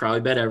play, I'd probably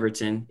bet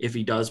Everton. If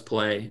he does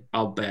play,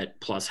 I'll bet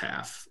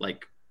 +0.5,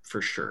 like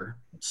for sure.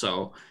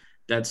 So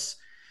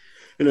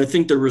and I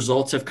think the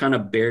results have kind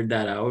of bared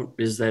that out,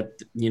 is that,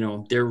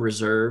 their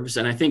reserves.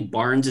 And I think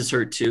Barnes is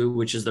hurt too,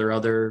 which is their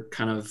other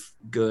kind of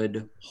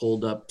good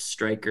hold up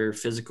striker,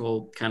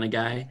 physical kind of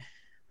guy.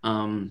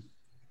 And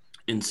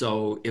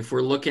so if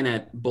we're looking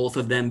at both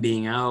of them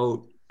being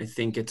out, I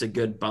think it's a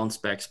good bounce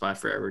back spot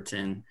for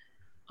Everton.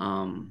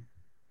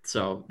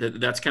 So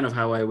that's kind of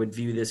how I would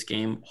view this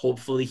game.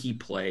 Hopefully he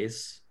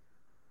plays,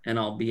 and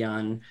I'll be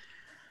on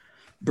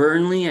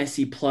Burnley. I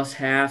see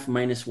 +0.5,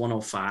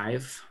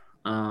 -105.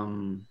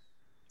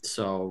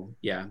 So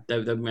yeah, that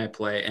would be my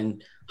play.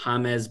 And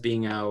James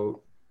being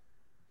out,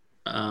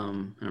 I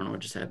don't know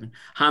what just happened.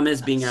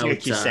 James being out,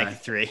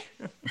 -3.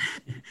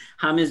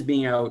 James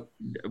being out,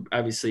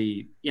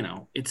 obviously,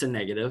 it's a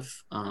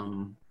negative.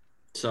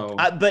 So,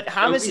 but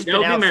James has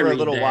been out for a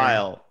little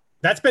while.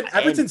 That's been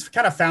Everton's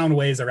kind of found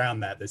ways around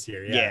that this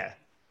year. Yeah.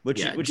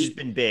 Which has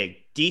been big.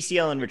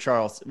 DCL and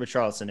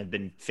Richarlison have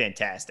been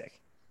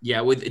fantastic.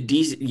 Yeah,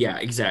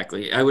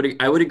 exactly. I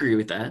would agree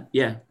with that.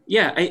 Yeah.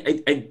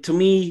 I to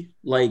me,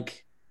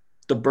 like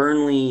the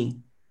Burnley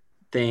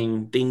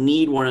thing, they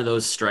need one of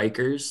those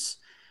strikers.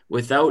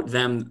 Without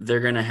them,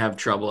 they're gonna have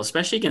trouble,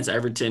 especially against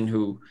Everton,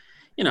 who,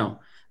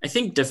 I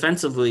think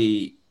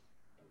defensively,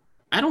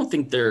 I don't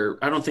think they're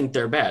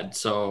bad.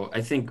 So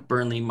I think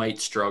Burnley might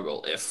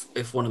struggle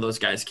if one of those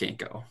guys can't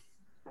go.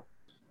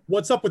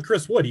 What's up with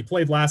Chris Wood? He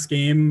played last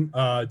game.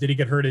 Did he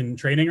get hurt in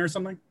training or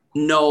something?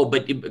 No,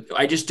 but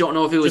I just don't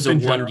know if it was a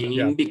one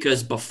game,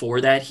 because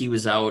before that he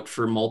was out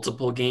for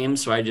multiple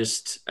games. So I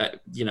just,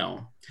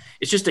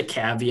 it's just a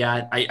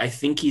caveat. I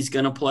think he's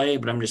going to play,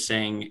 but I'm just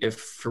saying if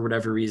for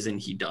whatever reason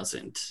he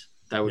doesn't,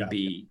 that would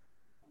be,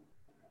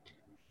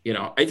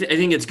 I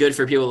think it's good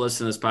for people to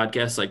listen to this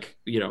podcast. Like,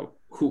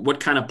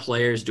 what kind of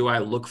players do I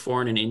look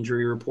for in an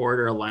injury report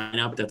or a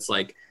lineup that's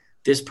like,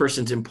 this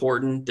person's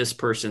important, this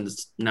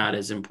person's not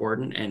as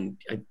important. And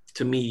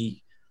to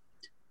me,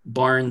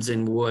 Barnes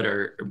and Wood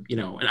are,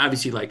 and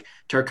obviously like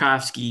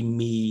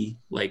Tarkowski,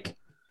 like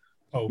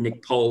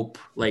Nick Pope,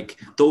 like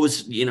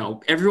those,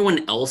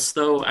 everyone else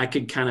though, I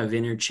could kind of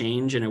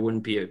interchange and it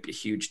wouldn't be a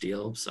huge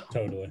deal. So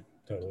totally.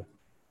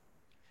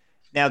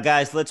 Now,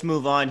 guys, let's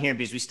move on here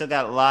because we still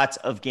got lots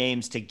of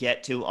games to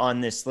get to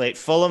on this slate.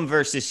 Fulham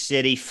versus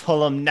City.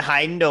 Fulham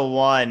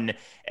 9-1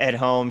 at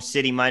home.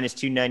 City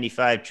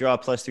 -295. Draw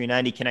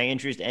 +390. Can I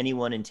interest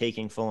anyone in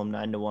taking Fulham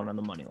 9-1 on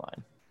the money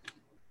line?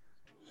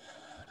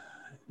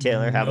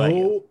 Taylor, how about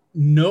you?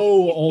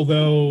 No,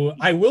 although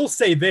I will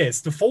say this,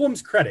 to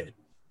Fulham's credit,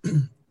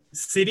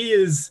 City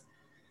is,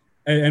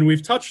 and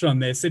we've touched on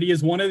this, City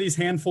is one of these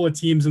handful of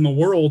teams in the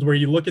world where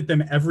you look at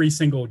them every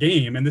single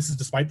game, and this is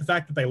despite the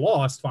fact that they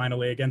lost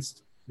finally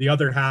against the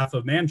other half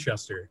of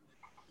Manchester.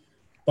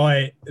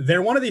 But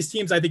they're one of these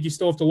teams I think you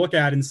still have to look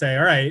at and say,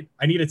 all right,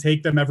 I need to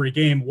take them every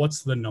game.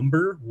 What's the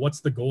number? What's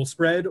the goal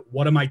spread?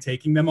 What am I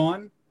taking them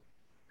on?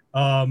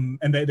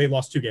 And they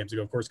lost 2 games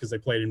ago, of course, because they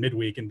played in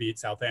midweek and beat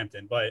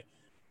Southampton. But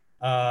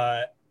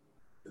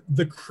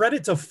the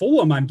credit to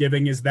Fulham I'm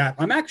giving is that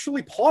I'm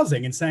actually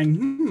pausing and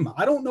saying,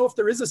 I don't know if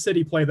there is a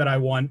City play that I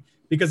want,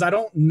 because I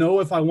don't know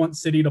if I want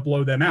City to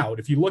blow them out.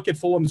 If you look at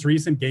Fulham's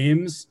recent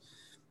games,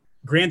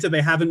 granted,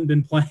 they haven't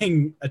been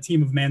playing a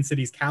team of Man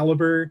City's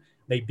caliber.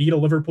 They beat a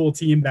Liverpool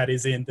team that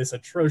is in this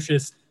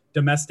atrocious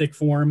domestic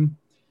form.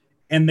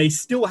 And they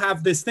still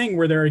have this thing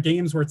where there are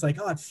games where it's like,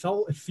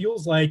 it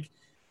feels like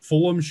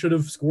Fulham should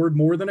have scored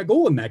more than a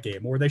goal in that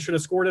game, or they should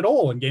have scored at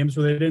all in games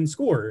where they didn't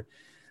score.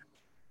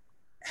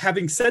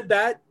 Having said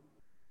that,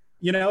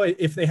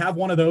 if they have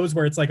one of those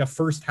where it's like a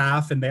first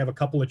half and they have a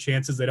couple of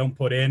chances they don't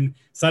put in,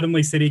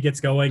 suddenly City gets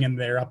going and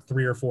they're up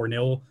 3 or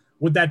 4-0.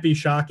 Would that be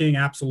shocking?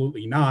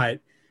 Absolutely not.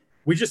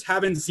 We just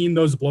haven't seen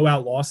those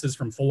blowout losses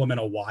from Fulham in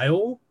a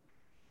while.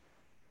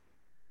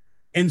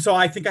 And so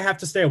I think I have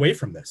to stay away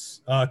from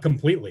this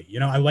completely.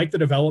 I like the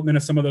development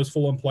of some of those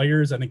Fulham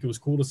players. I think it was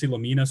cool to see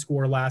Lamina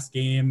score last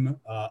game.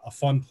 A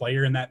fun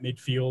player in that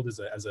midfield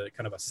as a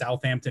kind of a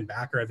Southampton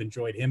backer. I've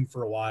enjoyed him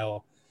for a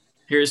while.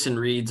 Harrison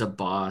Reed's a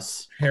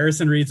boss.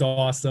 Harrison Reed's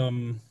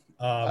awesome.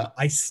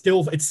 it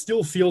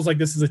still feels like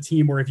this is a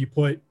team where if you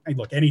put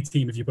any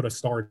team, if you put a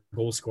star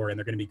goal scorer in,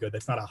 they're going to be good.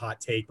 That's not a hot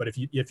take, but if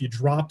you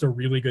dropped a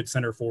really good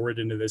center forward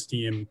into this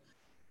team,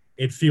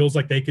 it feels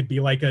like they could be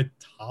like a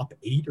top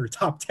 8 or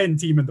top 10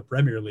 team in the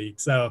Premier League.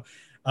 So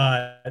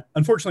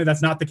unfortunately,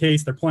 that's not the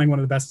case. They're playing one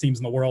of the best teams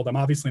in the world. I'm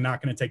obviously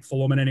not going to take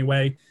Fulham in any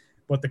way,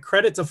 but the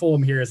credit to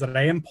Fulham here is that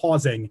I am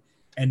pausing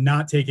and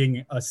not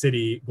taking a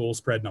City goal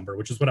spread number,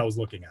 which is what I was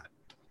looking at.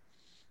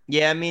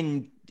 Yeah, I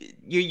mean,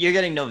 you're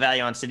getting no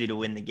value on City to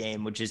win the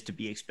game, which is to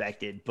be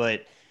expected.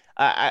 But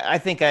I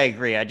think I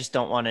agree. I just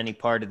don't want any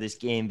part of this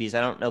game because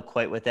I don't know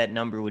quite what that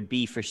number would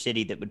be for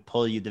City that would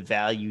pull you the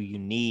value you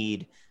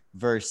need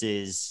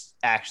versus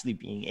actually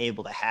being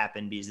able to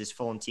happen because this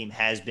Fulham team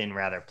has been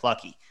rather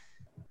plucky.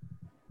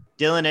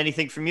 Dylan,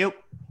 anything from you?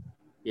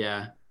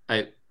 Yeah,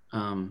 I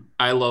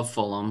love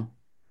Fulham.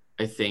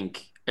 I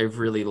think I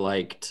really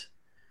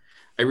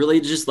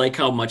just like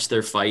how much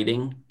they're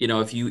fighting. You know,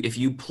 if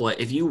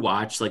you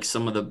watch like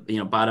some of the,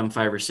 bottom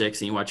 5 or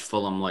 6 and you watch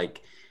Fulham,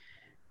 like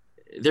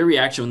their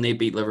reaction when they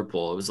beat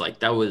Liverpool, it was like,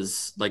 that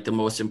was like the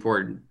most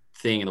important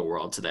thing in the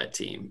world to that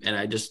team. And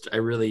I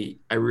really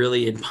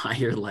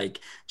admire like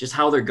just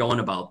how they're going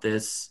about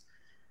this.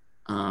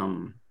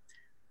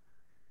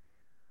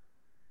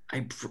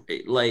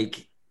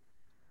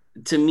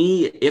 To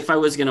me, if I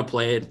was going to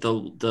play it,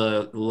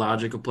 the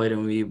logical play to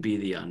me would be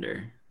the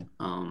under.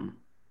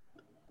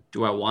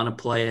 Do I want to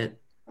play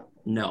it?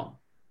 No.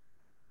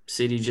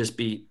 City just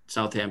beat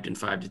Southampton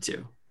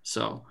 5-2.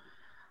 So,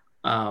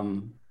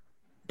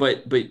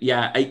 but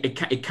yeah,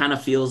 it kind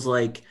of feels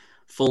like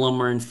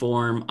Fulham are in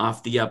form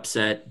off the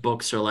upset.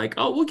 Books are like,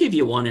 oh, we'll give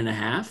you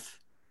 1.5.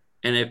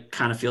 And it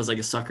kind of feels like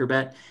a sucker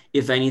bet.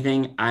 If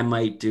anything, I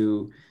might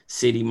do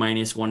City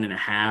minus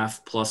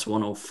 1.5 plus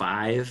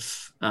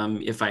 105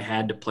 if I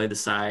had to play the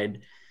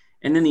side.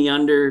 And then the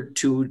under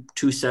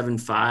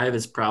 275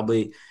 is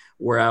probably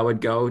where I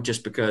would go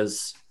just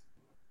because,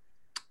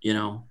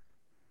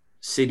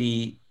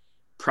 City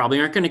probably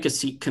aren't going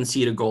to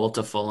concede a goal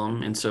to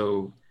Fulham. And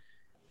so,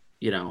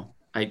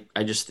 I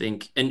just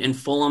think, and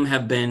Fulham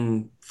have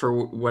been,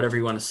 for whatever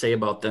you want to say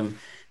about them,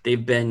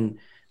 they've been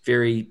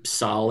very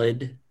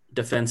solid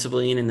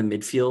defensively and in the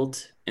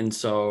midfield. And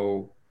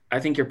so I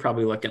think you're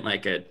probably looking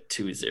like a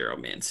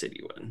 2-0 Man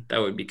City win.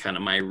 That would be kind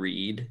of my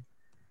read.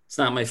 It's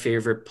not my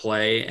favorite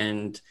play.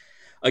 And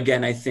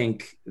again, I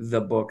think the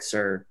books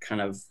are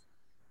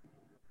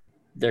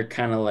they're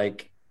kind of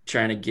like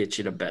trying to get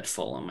you to bet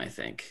Fulham, I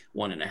think.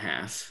 1.5.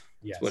 Yes.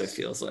 That's what it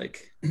feels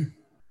like.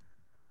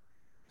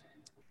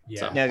 Yeah,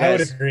 so, I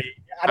would agree.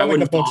 I don't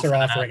think the books are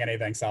offering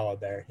anything solid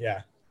there.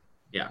 Yeah.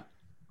 Yeah.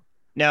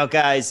 Now,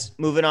 guys,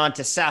 moving on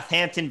to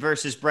Southampton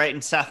versus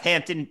Brighton.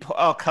 Southampton,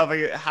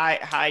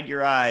 hide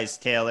your eyes,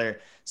 Taylor.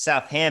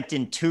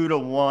 Southampton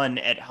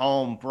 2-1 at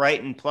home.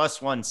 Brighton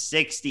plus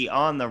 160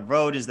 on the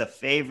road is the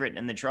favorite,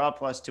 and the draw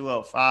plus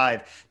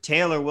 205.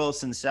 Taylor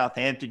Wilson's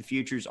Southampton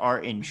futures are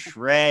in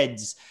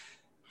shreds.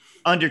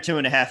 Under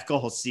 2.5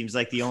 goals seems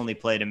like the only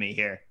play to me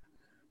here.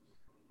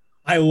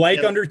 I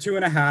like under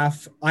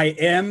 2.5.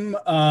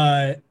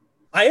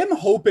 I am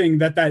hoping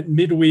that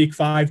midweek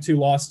 5-2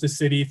 loss to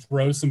City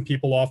throws some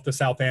people off the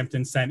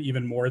Southampton scent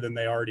even more than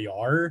they already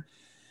are.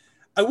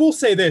 I will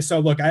say this. So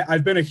look,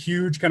 I've been a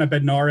huge kind of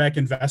Bednarek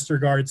and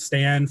Vestergaard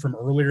stan from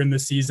earlier in the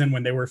season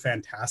when they were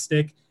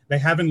fantastic. They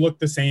haven't looked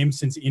the same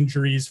since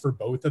injuries for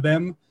both of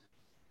them.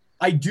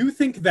 I do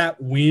think that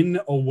win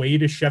away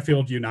to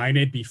Sheffield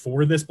United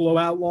before this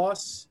blowout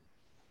loss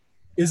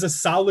is a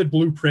solid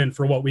blueprint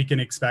for what we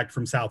can expect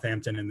from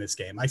Southampton in this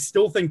game. I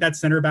still think that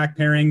center back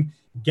pairing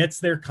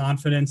gets their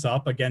confidence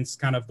up against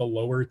kind of the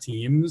lower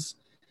teams.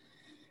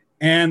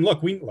 And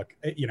look, we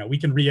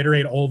can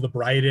reiterate all the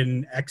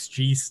Brighton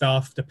XG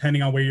stuff.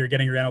 Depending on where you're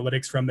getting your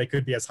analytics from, they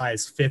could be as high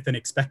as 5th in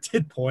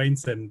expected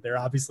points, and they're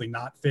obviously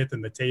not 5th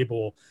in the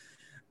table.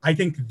 I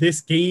think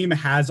this game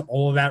has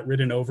all of that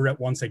written over it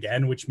once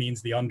again, which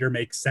means the under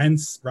makes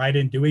sense.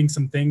 Brighton doing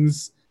some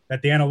things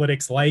that the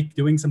analytics like,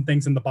 doing some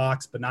things in the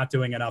box, but not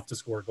doing enough to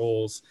score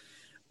goals.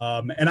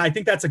 And I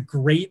think that's a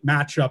great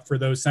matchup for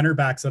those center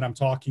backs that I'm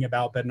talking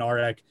about,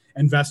 Bednarek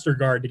and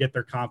Vestergaard, to get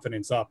their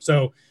confidence up.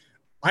 So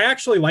I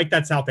actually like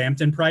that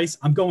Southampton price.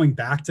 I'm going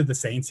back to the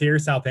Saints here,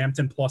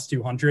 Southampton plus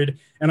 200,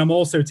 and I'm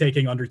also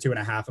taking under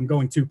 2.5. I'm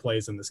going 2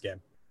 plays in this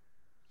game.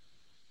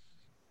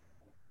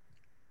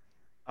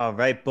 All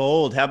right,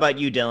 bold. How about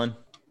you, Dylan?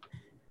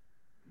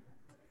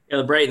 Yeah,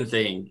 the Brighton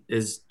thing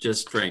is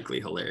just frankly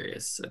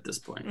hilarious at this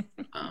point.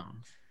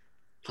 I'm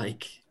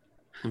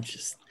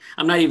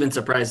not even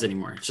surprised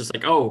anymore. It's just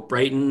like, oh,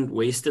 Brighton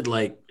wasted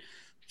like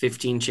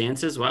 15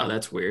 chances. Wow,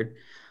 that's weird.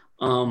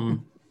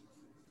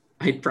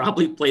 I'd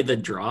probably play the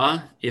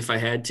draw if I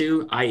had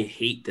to. I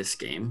hate this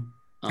game.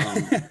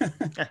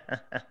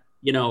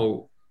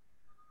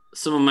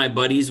 Some of my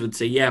buddies would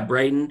say, yeah,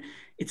 Brighton,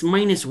 it's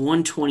minus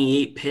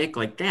 128 pick.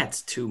 Like,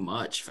 that's too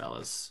much,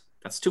 fellas.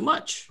 That's too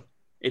much.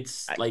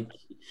 It's like,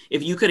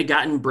 if you could have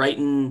gotten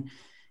Brighton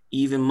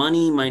even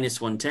money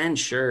minus 110,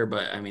 sure.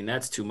 But I mean,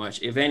 that's too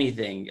much. If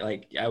anything,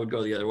 like, I would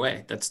go the other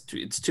way. It's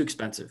too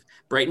expensive.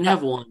 Brighton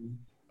have won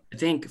I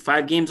think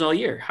 5 games all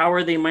year. How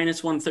are they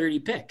minus 130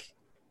 pick?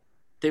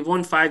 They've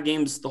won 5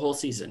 games the whole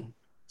season.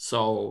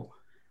 So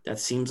that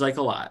seems like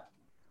a lot.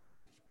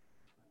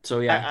 So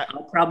yeah,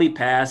 I'll probably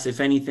pass. If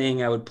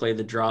anything, I would play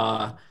the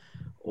draw,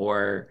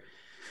 or,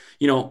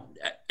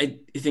 I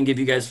think if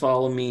you guys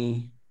follow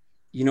me,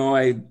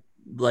 I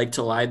like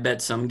to live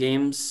bet some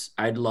games.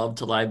 I'd love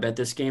to live bet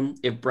this game.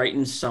 If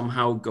Brighton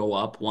somehow go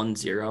up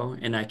 1-0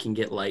 and I can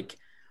get like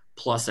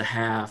plus a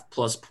half,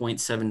 plus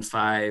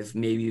 0.75,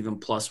 maybe even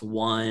plus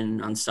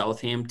 1 on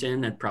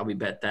Southampton, I'd probably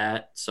bet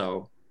that.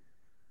 So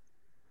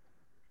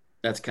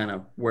that's kind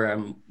of where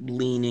I'm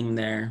leaning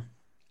there.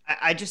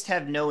 I just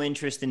have no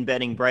interest in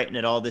betting Brighton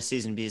at all this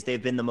season because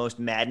they've been the most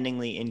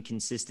maddeningly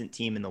inconsistent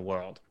team in the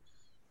world.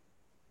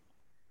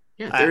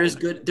 Yeah, they're as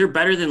good. They're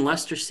better than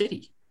Leicester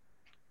City.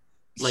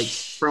 Like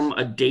from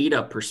a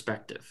data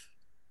perspective.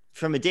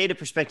 From a data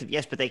perspective,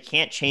 yes, but they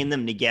can't chain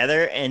them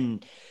together.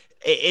 And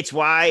it's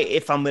why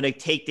if I'm going to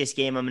take this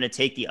game, I'm going to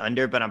take the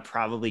under, but I'm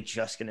probably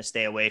just going to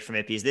stay away from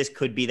it because this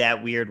could be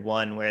that weird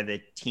one where the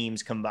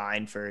teams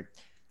combine for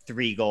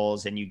 3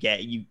 goals and you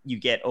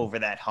get over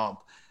that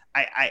hump.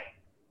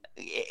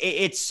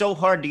 It's so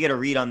hard to get a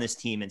read on this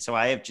team. And so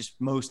I have just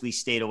mostly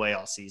stayed away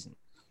all season.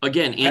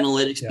 Again,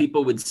 analytics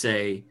people would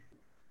say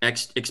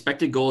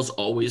expected goals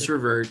always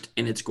revert,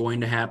 and it's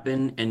going to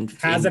happen. And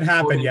hasn't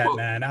happened yet,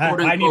 man.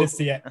 I need to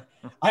see it.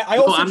 I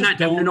also I'm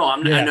not.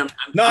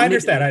 I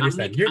understand. I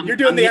understand. You're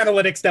doing the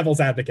analytics devil's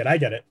advocate. I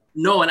get it.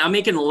 No, and I'm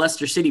making a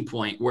Leicester City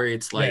point where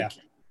it's like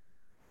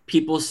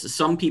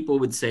some people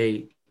would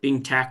say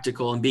being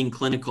tactical and being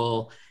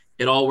clinical,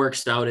 it all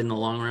works out in the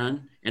long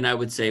run. And I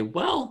would say,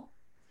 well,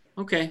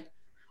 okay,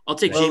 I'll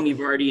take Jamie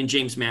Vardy and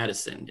James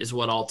Maddison is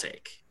what I'll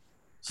take.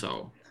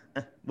 So,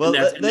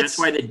 that's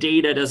why the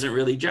data doesn't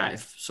really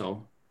jive.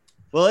 So,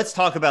 well, let's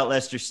talk about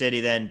Leicester City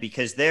then,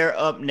 because they're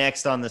up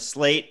next on the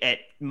slate at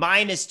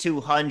minus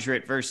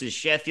 200 versus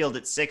Sheffield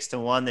at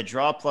 6-1. The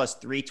draw plus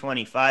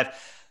 325.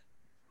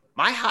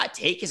 My hot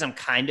take is I'm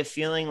kind of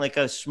feeling like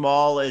a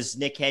small, as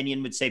Nick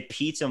Kenyon would say,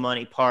 pizza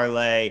money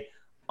parlay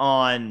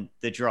on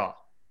the draw.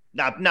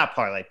 Not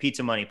parlay,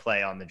 pizza money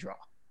play on the draw.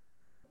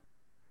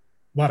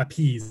 A lot of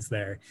P's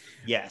there.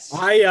 Yes.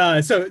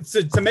 So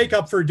to make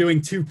up for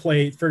doing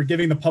for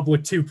giving the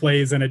public 2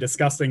 plays in a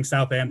disgusting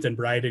Southampton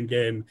Brighton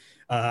game,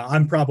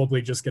 I'm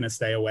probably just going to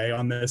stay away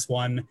on this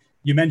one.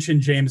 You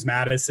mentioned James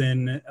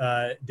Maddison,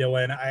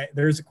 Dylan.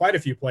 There's quite a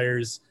few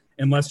players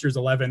in Leicester's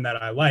 11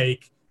 that I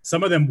like.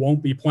 Some of them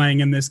won't be playing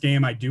in this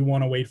game. I do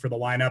want to wait for the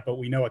lineup, but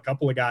we know a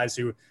couple of guys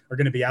who are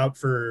going to be out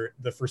for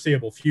the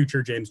foreseeable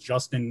future. James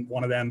Justin,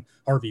 one of them,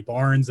 Harvey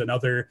Barnes,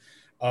 another.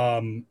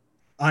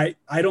 I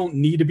don't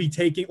need to be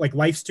taking, like,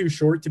 life's too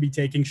short to be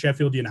taking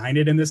Sheffield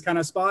United in this kind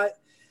of spot.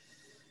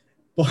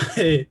 But,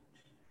 if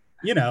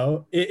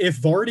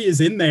Vardy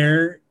is in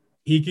there,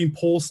 he can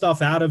pull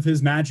stuff out of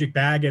his magic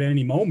bag at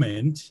any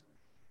moment.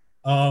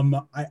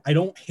 I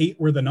don't hate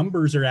where the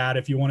numbers are at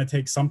if you want to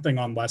take something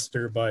on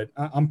Leicester, but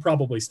I'm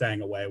probably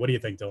staying away. What do you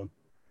think, Dylan?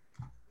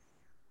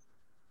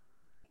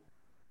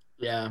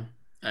 Yeah,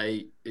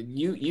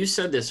 you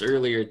said this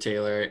earlier,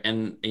 Taylor,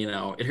 and,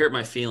 it hurt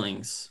my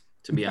feelings,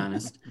 to be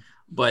honest.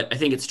 But I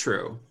think it's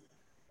true.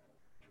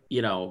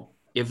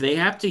 If they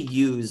have to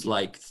use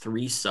like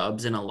 3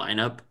 subs in a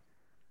lineup,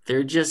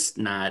 they're just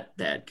not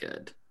that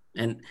good.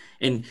 And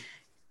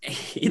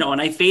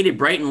I faded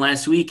Brighton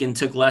last week and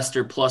took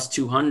Leicester plus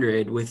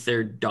 200 with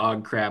their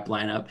dog crap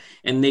lineup,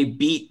 and they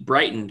beat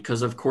Brighton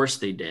because of course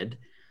they did.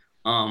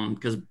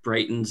 Because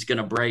Brighton's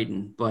gonna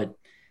Brighton, but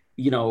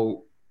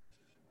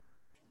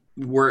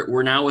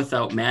we're now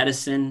without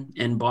Maddison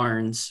and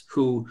Barnes,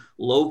 who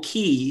low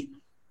key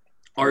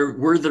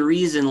were the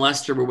reason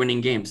Leicester were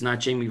winning games, not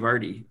Jamie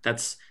Vardy.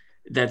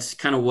 That's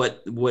kind of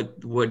what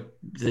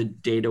the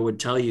data would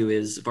tell you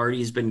is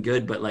Vardy's been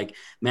good, but like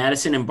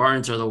Maddison and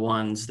Barnes are the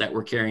ones that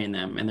were carrying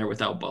them, and they're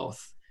without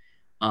both.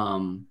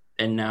 And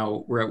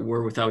now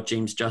we're without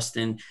James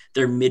Justin.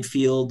 Their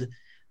midfield,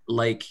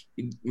 like,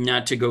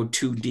 not to go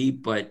too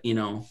deep, but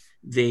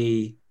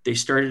they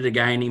started a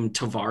guy named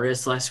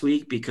Tavares last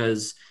week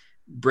because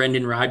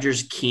Brendan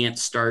Rodgers can't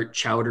start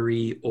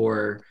Chowdhury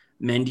or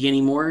Mendy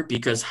anymore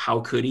because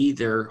how could he?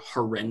 They're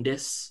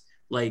horrendous.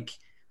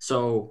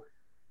 So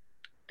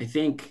I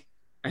think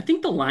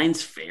the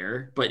line's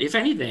fair, but if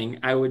anything,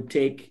 I would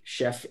take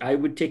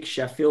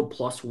Sheffield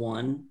plus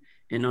 1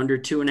 and under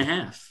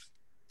 2.5.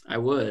 I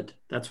would.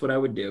 That's what I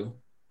would do.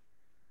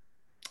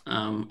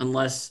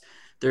 Unless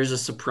there's a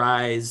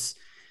surprise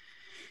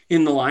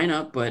in the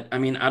lineup, but I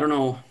mean, I don't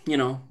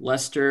know,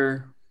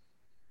 Leicester,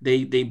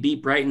 they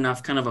beat Brighton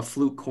off kind of a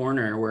fluke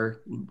corner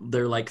where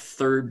they're like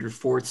 3rd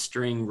or 4th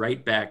string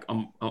right back.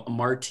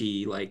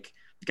 Marty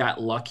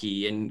got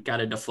lucky and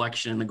got a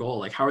deflection in the goal.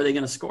 Like, how are they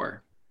going to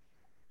score?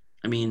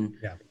 I mean,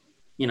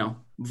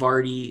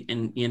 Vardy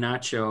and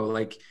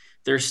Iheanacho,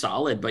 they're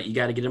solid, but you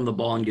got to get them the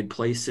ball in good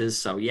places.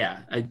 So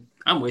yeah,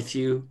 I'm with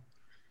you.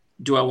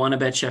 Do I want to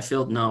bet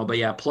Sheffield? No, but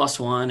yeah,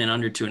 plus 1 and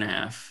under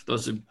 2.5.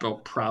 Those would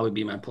probably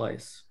be my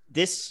place.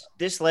 this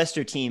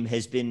Leicester team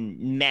has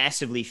been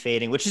massively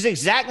fading, which is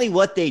exactly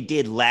what they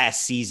did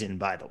last season,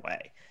 by the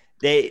way.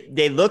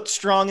 They looked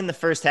strong in the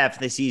first half of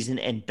the season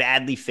and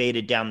badly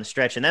faded down the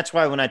stretch. And that's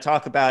why when I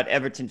talk about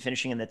Everton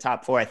finishing in the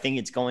top 4, I think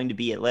it's going to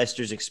be at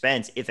Leicester's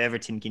expense if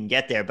Everton can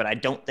get there. But I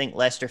don't think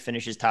Leicester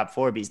finishes top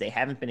 4 because they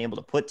haven't been able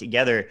to put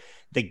together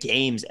the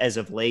games as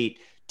of late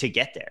to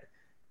get there.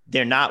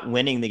 They're not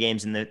winning the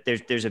games. And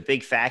there's a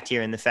big fact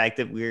here in the fact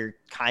that we're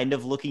kind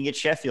of looking at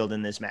Sheffield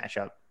in this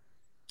matchup.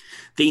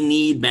 They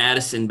need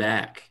Maddison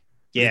back.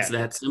 Yeah, it's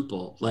that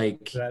simple.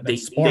 Like that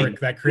spark,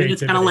 that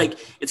creativity.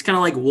 It's kind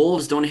of like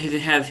Wolves don't even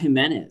have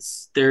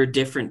Jimenez. They're a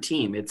different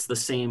team. It's the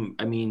same.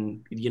 I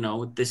mean,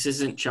 this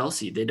isn't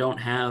Chelsea. They don't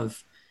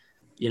have,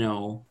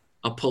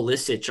 a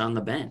Pulisic on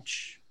the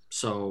bench.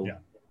 So,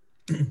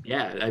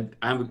 yeah,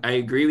 I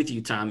agree with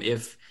you, Tom.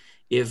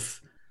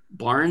 If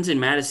Barnes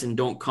and Maddison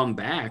don't come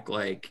back,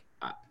 I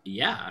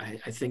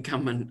think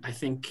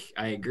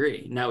I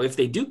agree. Now, if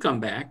they do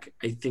come back,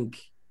 I think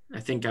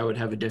I would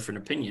have a different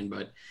opinion,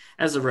 but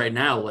as of right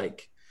now,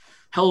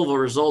 hell of a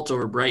result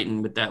over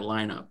Brighton with that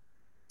lineup.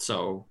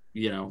 So,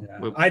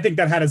 I think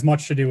that had as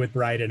much to do with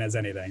Brighton as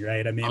anything,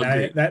 right? I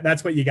mean,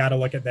 that's what you got to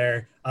look at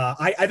there.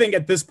 I think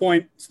at this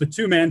point, it's the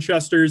two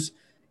Manchesters,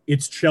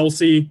 it's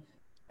Chelsea,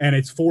 and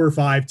it's 4 or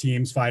 5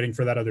 teams fighting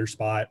for that other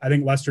spot. I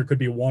think Leicester could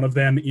be one of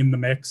them in the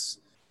mix.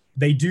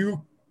 They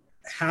do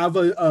have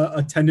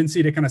a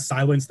tendency to kind of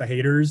silence the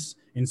haters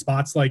in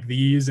spots like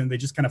these, and they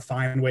just kind of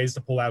find ways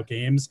to pull out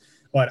games.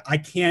 But I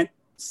can't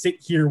sit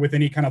here with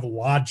any kind of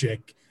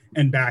logic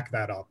and back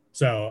that up.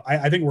 So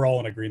I think we're all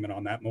in agreement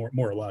on that, more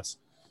or less.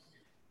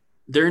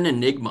 They're an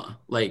enigma.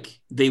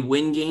 They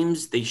win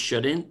games they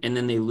shouldn't, and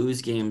then they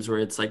lose games where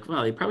it's like,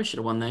 well, they probably should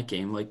have won that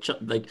game.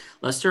 Like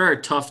Leicester are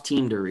a tough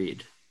team to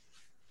read.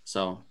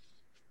 So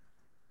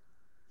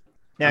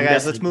now,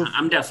 guys, let's move.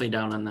 I'm definitely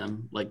down on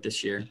them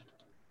this year.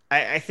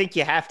 I think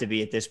you have to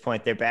be at this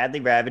point. They're badly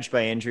ravaged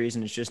by injuries,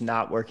 and it's just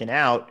not working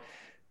out.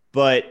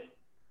 But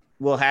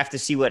we'll have to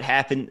see what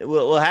happens.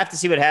 We'll have to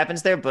see what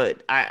happens there.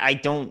 But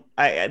I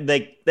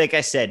like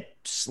I said,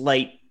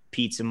 slight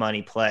pizza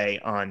money play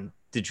on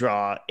the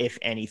draw, if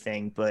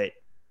anything. But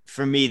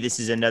for me, this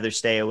is another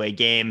stay away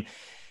game.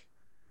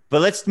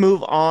 But let's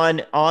move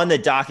on the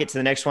docket to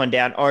the next one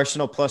down.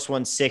 Arsenal plus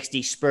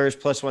 160, Spurs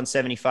plus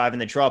 175,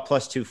 and the draw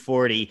plus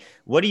 240.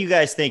 What are you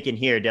guys thinking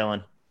here,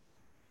 Dylan?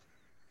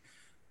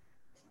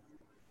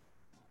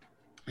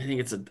 I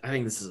think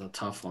this is a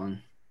tough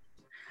one.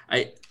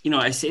 I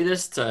say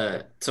this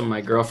to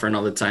my girlfriend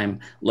all the time.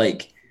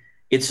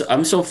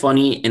 I'm so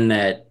funny in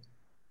that,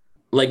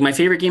 my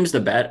favorite games to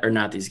bet are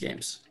not these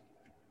games.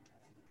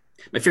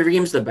 My favorite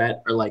games to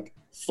bet are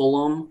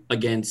Fulham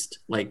against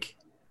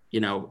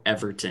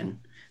Everton.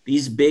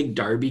 These big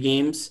derby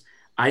games,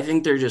 I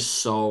think they're just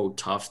so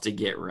tough to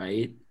get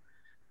right.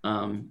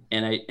 And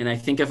I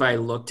think if I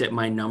looked at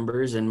my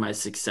numbers and my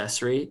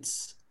success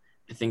rates,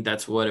 I think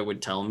that's what it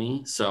would tell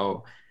me.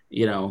 So,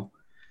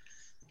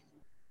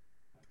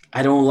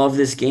 I don't love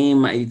this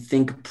game. I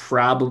think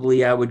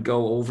probably I would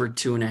go over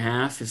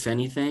 2.5, if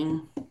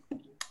anything.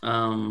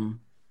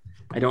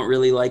 I don't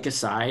really like a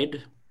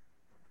side.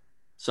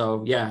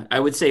 So, yeah, I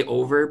would say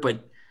over,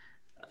 but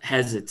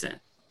hesitant.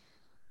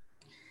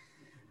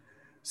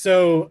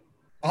 So,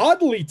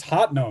 oddly,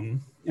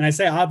 Tottenham, and I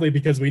say oddly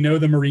because we know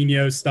the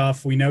Mourinho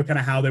stuff. We know kind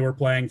of how they were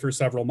playing for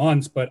several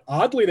months, but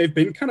oddly, they've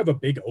been kind of a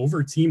big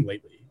over team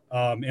lately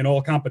in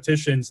all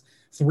competitions.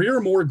 3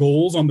 or more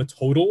goals on the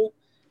total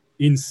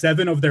in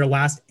 7 of their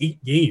last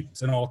 8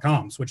 games in all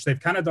comps, which they've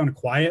kind of done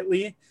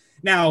quietly.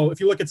 Now, if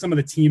you look at some of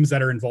the teams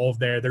that are involved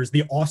there, there's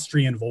the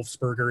Austrian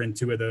Wolfsberger in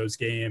 2 of those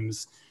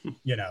games.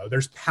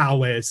 There's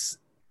Palace.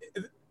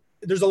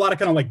 There's a lot of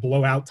kind of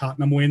blowout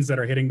Tottenham wins that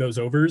are hitting those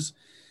overs.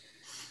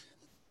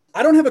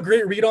 I don't have a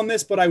great read on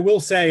this, but I will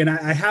say, and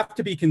I have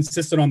to be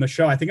consistent on the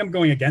show, I think I'm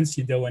going against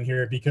you, Dylan,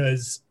 here,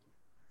 because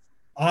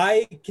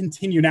I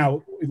continue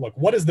now. Look,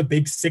 what is the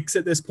big 6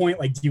 at this point?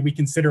 Do we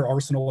consider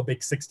Arsenal a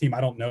big 6 team? I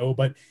don't know,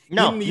 but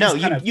no,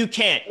 you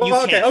can't.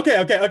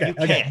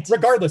 Okay.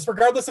 Regardless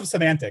of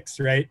semantics,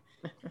 right?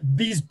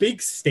 These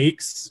big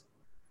stakes.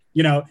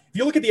 If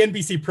you look at the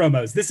NBC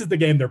promos, this is the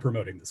game they're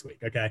promoting this week.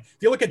 Okay. If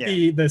you look at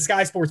the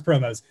Sky Sports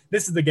promos,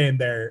 this is the game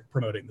they're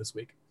promoting this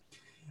week.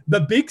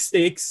 The big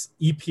stakes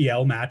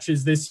EPL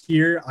matches this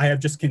year, I have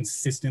just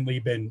consistently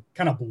been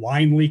kind of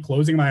blindly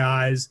closing my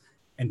eyes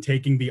and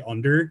taking the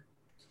under.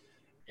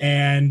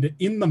 And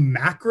in the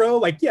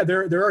macro,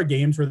 there are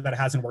games where that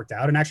hasn't worked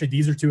out. And actually,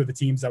 these are 2 of the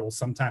teams that will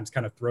sometimes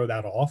kind of throw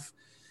that off.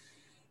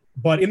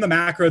 But in the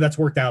macro, that's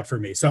worked out for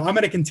me. So I'm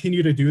going to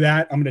continue to do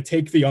that. I'm going to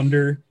take the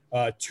under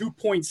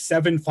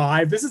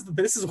 2.75.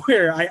 This is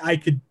where I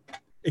could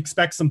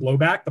expect some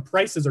blowback. The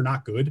prices are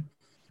not good.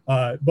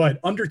 But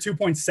under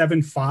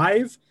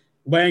 2.75,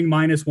 laying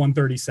minus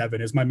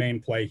 137 is my main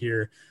play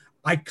here.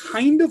 I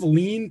kind of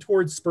lean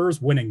towards Spurs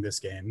winning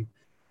this game.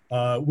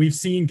 We've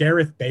seen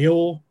Gareth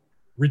Bale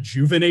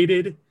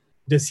rejuvenated.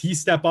 Does he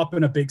step up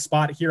in a big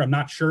spot here? I'm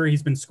not sure.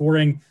 He's been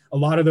scoring a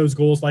lot of those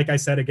goals, like I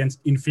said, against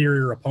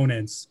inferior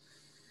opponents.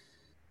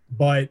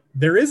 But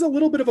there is a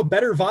little bit of a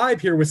better vibe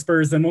here with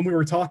Spurs than when we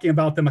were talking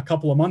about them a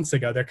couple of months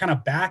ago. They're kind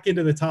of back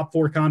into the top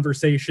 4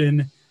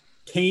 conversation.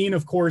 Kane,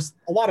 of course,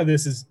 a lot of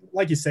this is,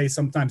 like you say,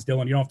 sometimes,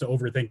 Dylan, you don't have to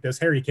overthink this.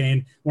 Harry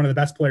Kane, one of the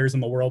best players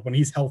in the world, when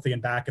he's healthy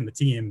and back in the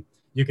team,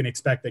 you can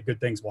expect that good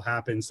things will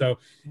happen. So,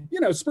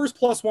 Spurs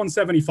plus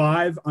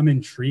 175, I'm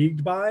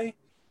intrigued by,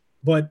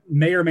 but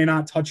may or may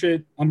not touch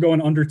it. I'm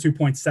going under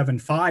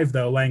 2.75,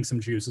 though, laying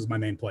some juice is my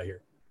main play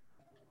here.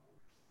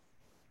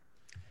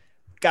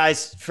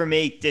 Guys, for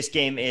me, this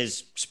game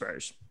is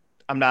Spurs.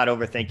 I'm not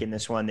overthinking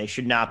this one. They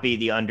should not be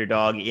the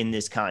underdog in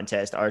this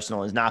contest.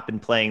 Arsenal has not been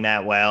playing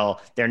that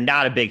well. They're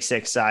not a big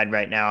 6 side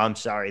right now. I'm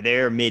sorry.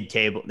 They're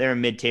mid-table. They're a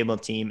mid-table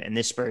team, and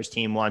this Spurs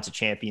team wants a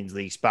Champions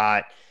League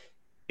spot.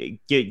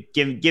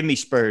 Give me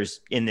Spurs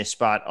in this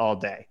spot all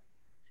day.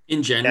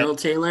 In general,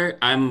 Taylor,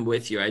 I'm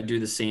with you. I do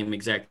the same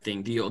exact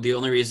thing. The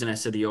only reason I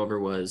said the over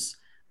was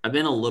I've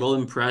been a little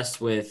impressed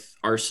with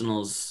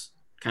Arsenal's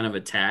kind of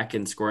attack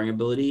and scoring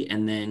ability.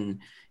 And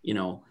then,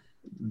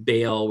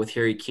 Bale with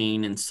Harry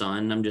Kane and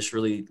Son, I'm just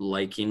really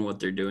liking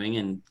what they're doing.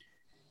 And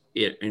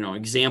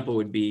example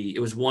would be, it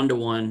was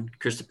 1-1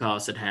 Crystal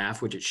Palace at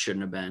half, which it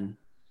shouldn't have been,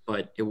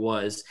 but it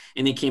was.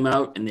 And they came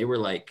out and they were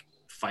like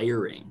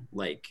firing.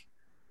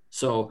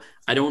 So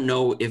I don't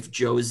know if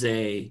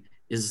Jose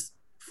is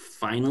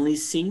finally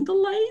seeing the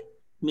light,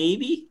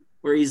 maybe,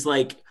 where he's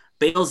like,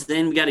 Bale's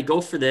in, we got to go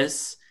for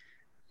this.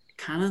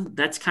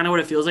 That's kind of what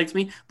it feels like to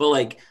me.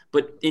 But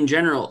in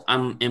general,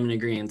 I'm in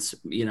agreement.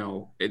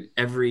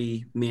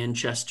 Every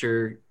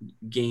Manchester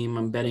game,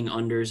 I'm betting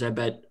unders. I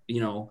bet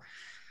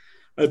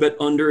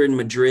under in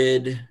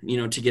Madrid,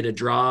 to get a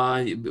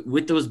draw.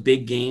 With those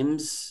big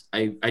games,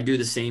 I do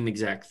the same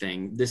exact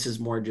thing. This is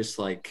more just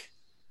like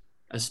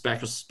a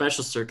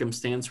special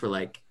circumstance where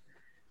I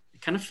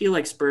kind of feel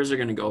like Spurs are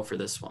going to go for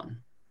this one.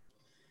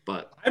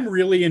 But I'm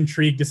really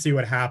intrigued to see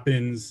what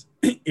happens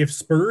if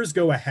Spurs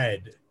go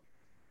ahead.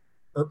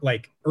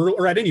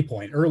 Or at any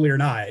point, early or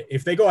not,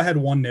 if they go ahead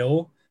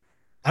 1-0,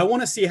 I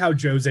want to see how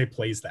Jose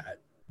plays that,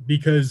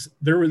 because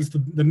there was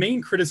the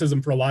main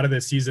criticism for a lot of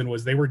this season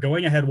was they were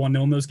going ahead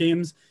 1-0 in those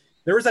games.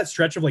 There was that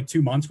stretch of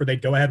 2 months where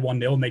they'd go ahead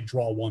 1-0 and they'd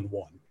draw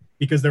 1-1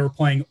 because they were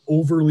playing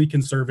overly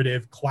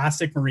conservative,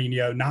 classic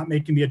Mourinho, not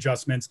making the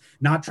adjustments,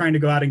 not trying to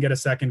go out and get a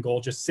second goal,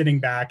 just sitting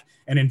back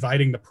and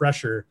inviting the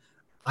pressure.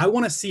 I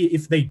want to see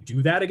if they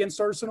do that against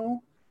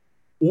Arsenal,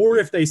 or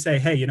if they say,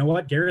 hey, you know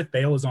what? Gareth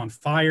Bale is on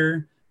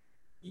fire.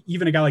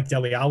 Even a guy like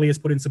Dele Alli has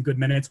put in some good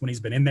minutes when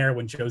he's been in there,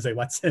 when Jose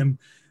lets him.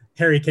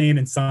 Harry Kane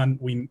and Son,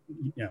 we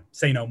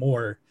say no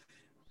more.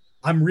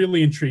 I'm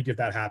really intrigued if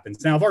that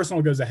happens. Now, if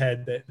Arsenal goes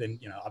ahead, then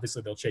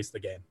obviously they'll chase the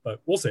game,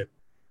 but we'll see.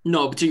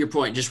 No, but to your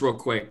point, just real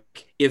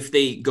quick, if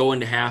they go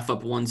into half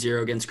up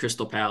 1-0 against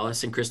Crystal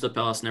Palace and Crystal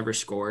Palace never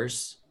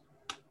scores,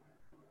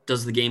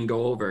 does the game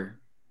go over?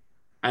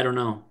 I don't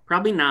know.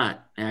 Probably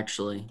not,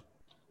 actually.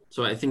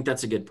 So I think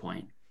that's a good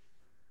point.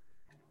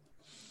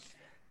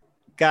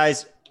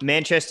 Guys,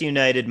 Manchester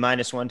United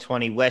minus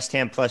 120, West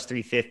Ham plus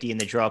 350, and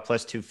the draw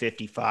plus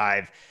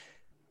 255.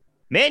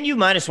 Man U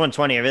minus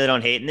 120, I really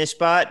don't hate in this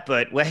spot,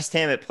 but West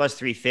Ham at plus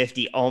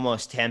 350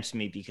 almost tempts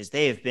me because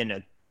they've been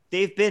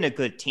a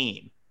good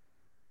team.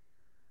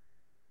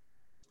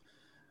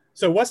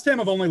 So West Ham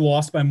have only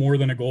lost by more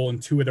than a goal in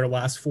 2 of their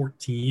last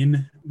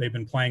 14. They've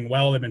been playing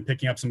well. They've been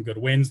picking up some good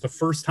wins. The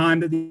first time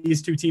that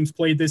these two teams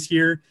played this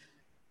year,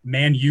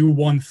 Man U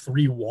won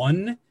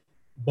 3-1.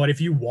 But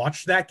if you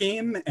watch that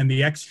game, and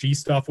the XG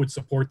stuff would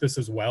support this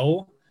as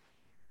well,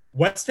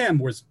 West Ham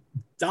was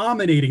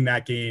dominating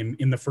that game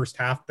in the first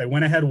half. They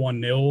went ahead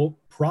 1-0,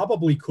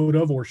 probably could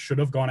have or should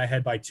have gone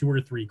ahead by 2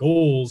 or 3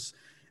 goals.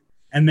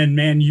 And then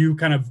Man U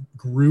kind of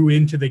grew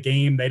into the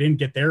game. They didn't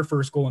get their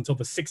first goal until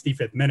the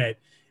 65th minute,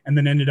 and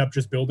then ended up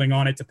just building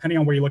on it. Depending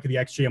on where you look at the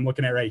XG I'm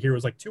looking at right here, it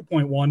was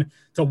 2.1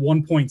 to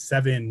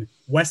 1.7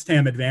 West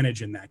Ham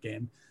advantage in that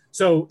game.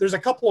 So there's a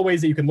couple of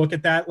ways that you can look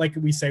at that. Like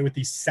we say with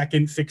these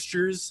second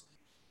fixtures,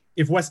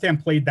 if West Ham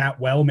played that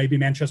well, maybe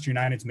Manchester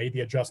United's made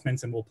the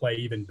adjustments and will play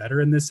even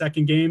better in this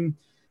second game.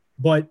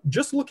 But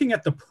just looking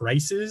at the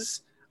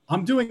prices,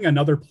 I'm doing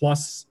another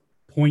plus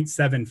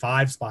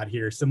 0.75 spot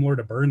here, similar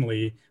to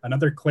Burnley,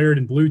 another claret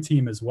and blue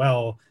team as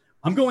well.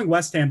 I'm going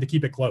West Ham to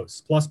keep it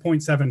close, plus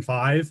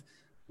 0.75,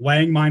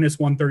 laying minus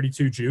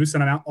 132 juice.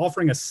 And I'm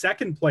offering a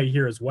second play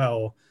here as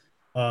well,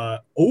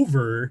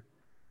 over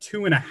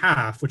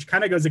 2.5, which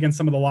kind of goes against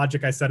some of the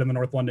logic I said in the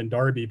North London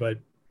Derby, but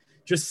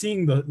just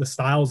seeing the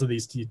styles of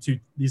these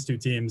two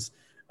teams,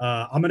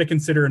 I'm going to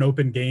consider an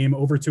open game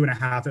over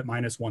 2.5 at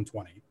minus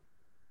 120.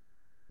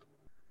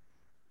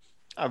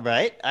 All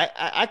right.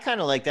 I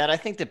kind of like that. I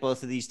think that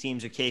both of these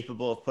teams are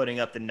capable of putting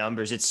up the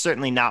numbers. It's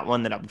certainly not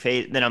one that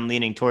I'm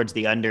leaning towards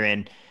the under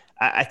in.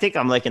 I think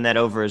I'm liking that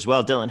over as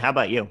well. Dylan, how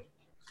about you?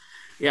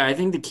 Yeah, I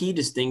think the key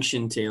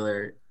distinction,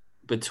 Taylor,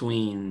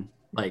 between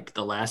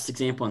the last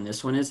example and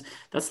this one is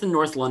that's the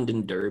North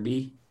London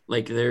Derby.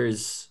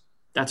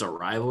 That's a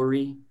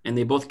rivalry, and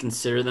they both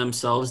consider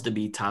themselves to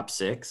be top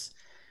 6.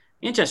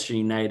 Manchester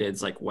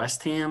United's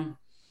West Ham,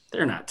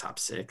 they're not top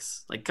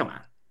 6. Come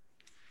on.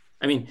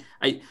 I mean,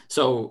 I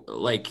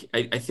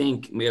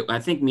think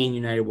Man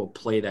United will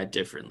play that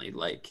differently.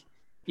 Like,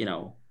 you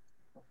know,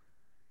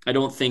 I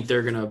don't think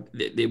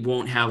they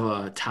won't have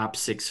a top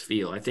 6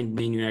 feel. I think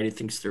Man United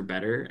thinks they're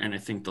better, and I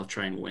think they'll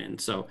try and win.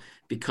 So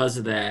because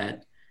of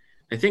that,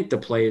 I think the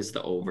play is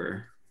the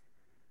over.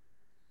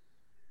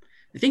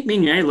 I think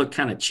Man United look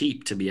kind of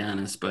cheap, to be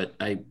honest, but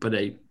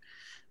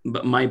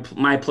my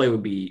play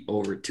would be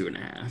over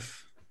 2.5.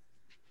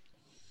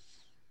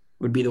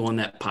 Would be the one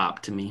that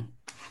popped to me.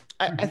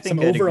 I think some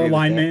over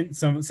alignment.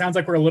 Sounds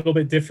like we're a little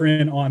bit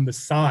different on the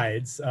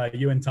sides.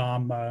 You and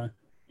Tom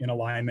in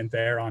alignment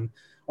there on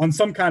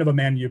some kind of a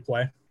Man U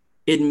play.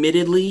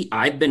 Admittedly,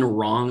 I've been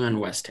wrong on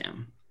West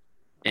Ham.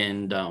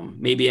 And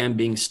maybe I'm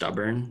being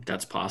stubborn.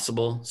 That's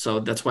possible. So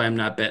that's why I'm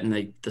not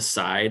betting the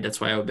side. That's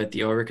why I would bet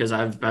the over, because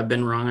I've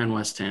been wrong on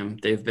West Ham.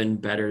 They've been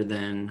better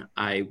than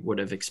I would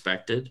have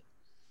expected.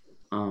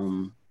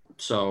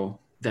 So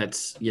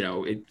that's,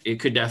 it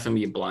could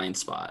definitely be a blind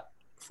spot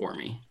for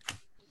me.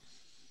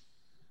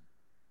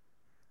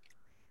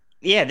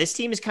 Yeah, this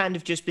team has kind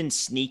of just been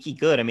sneaky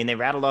good. I mean, they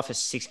rattled off a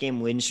 6-game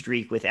win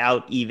streak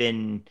without us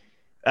even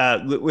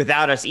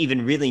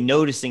really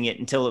noticing it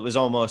until it was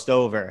almost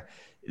over.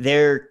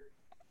 They're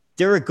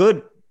a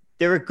good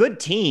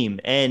team,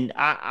 and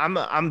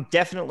I'm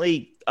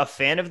definitely a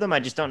fan of them. I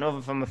just don't know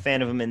if I'm a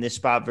fan of them in this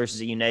spot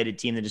versus a United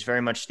team that is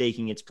very much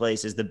staking its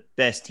place as the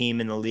best team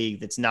in the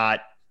league that's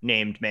not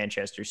named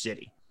Manchester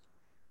City.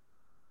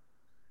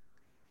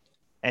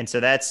 And so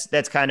that's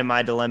kind of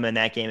my dilemma in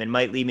that game. It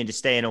might lead me to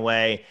staying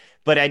away,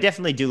 but I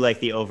definitely do like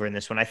the over in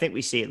this one. I think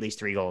we see at least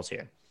 3 goals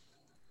here.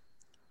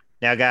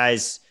 Now,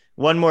 guys,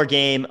 one more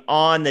game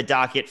on the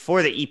docket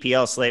for the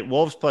EPL slate.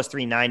 Wolves plus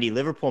 390,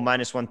 Liverpool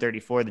minus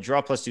 134, the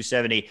draw plus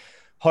 270.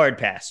 Hard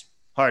pass.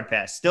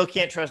 Still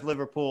can't trust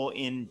Liverpool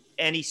in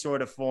any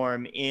sort of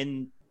form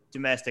in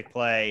domestic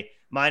play.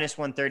 Minus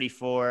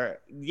 134.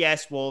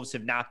 Yes, Wolves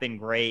have not been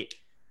great.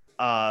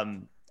 I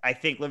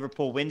think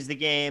Liverpool wins the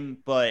game,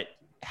 but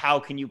how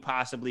can you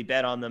possibly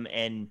bet on them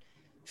and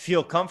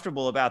feel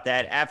comfortable about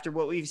that after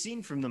what we've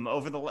seen from them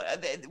over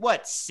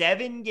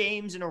 7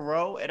 games in a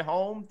row at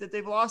home that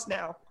they've lost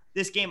now?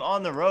 This game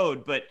on the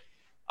road, but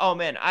oh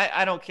man,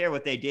 I don't care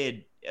what they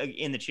did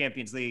in the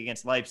Champions League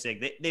against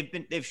Leipzig.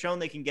 They've shown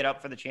they can get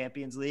up for the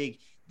Champions League.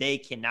 They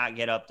cannot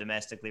get up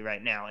domestically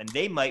right now, and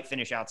they might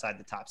finish outside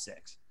the top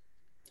 6.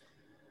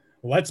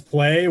 Let's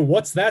play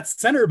What's That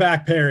Center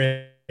Back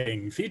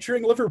Pairing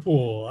featuring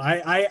Liverpool.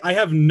 I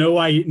have no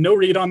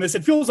read on this.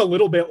 It feels a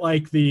little bit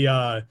like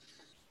the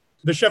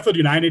Sheffield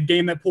United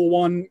game that Pool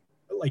won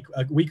like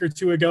a week or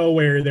 2 ago,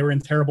 where they were in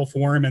terrible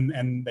form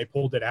and they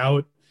pulled it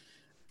out.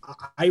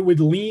 I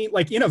would lean,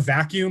 like, in a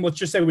vacuum, let's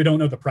just say we don't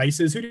know the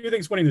prices. Who do you think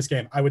is winning this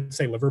game? I would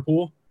say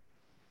Liverpool.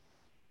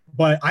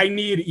 But I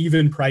need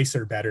even price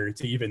or better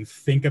to even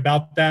think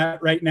about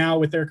that right now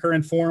with their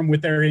current form,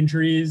 with their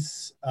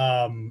injuries.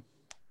 The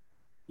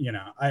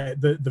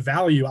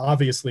value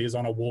obviously is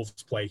on a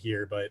Wolves play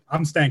here, but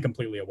I'm staying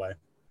completely away.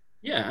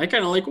 Yeah, I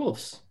kind of like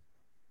Wolves.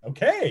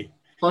 Okay.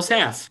 Plus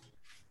half.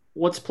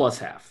 What's plus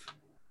half?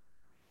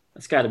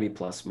 That's got to be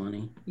plus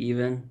money.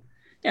 Even.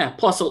 Yeah,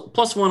 plus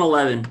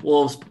 111.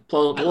 Wolves.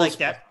 I like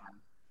that.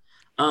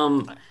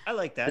 I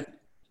like that.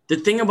 The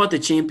thing about the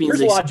Champions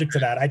League. There's logic to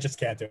that. I just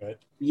can't do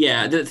it.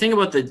 Yeah, the thing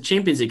about the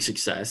Champions League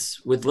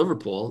success with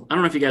Liverpool, I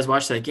don't know if you guys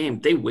watched that game.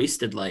 They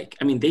wasted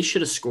they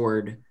should have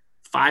scored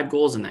 5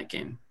 goals in that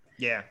game.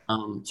 Yeah.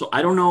 So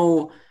I don't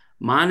know.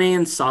 Mane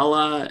and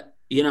Salah,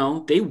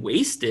 they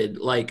wasted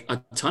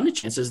a ton of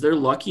chances. They're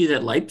lucky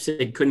that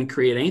Leipzig couldn't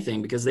create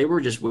anything because they were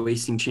just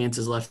wasting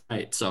chances left and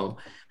right. So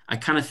I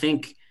kind of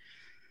think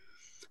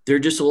they're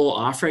just a little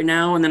off right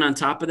now. And then on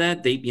top of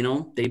that, they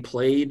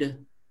played,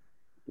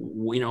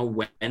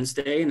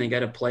 Wednesday and they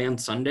got to play on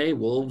Sunday.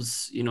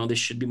 Wolves, they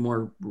should be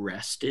more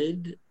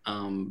rested.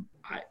 I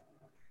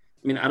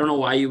don't know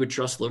why you would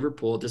trust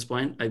Liverpool at this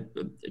point.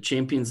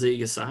 Champions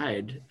League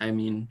aside,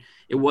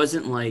 it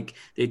wasn't like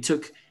they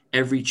took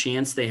every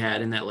chance they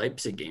had in that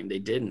Leipzig game. They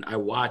didn't. I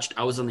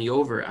was on the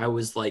over. I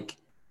was like,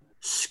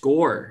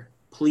 score,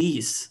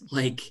 please.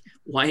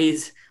 Why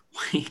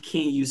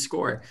can't you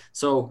score?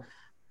 So,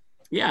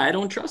 yeah, I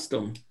don't trust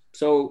them.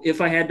 So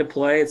if I had to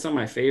play, it's not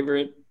my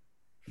favorite.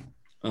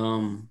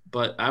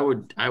 But I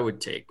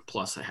would take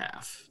plus a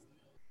half.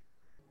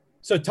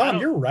 So Tom,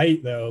 you're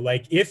right though.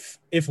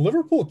 If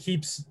Liverpool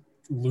keeps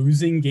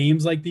losing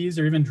games like these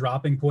or even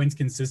dropping points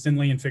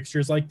consistently in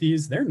fixtures like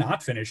these, they're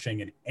not finishing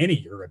in any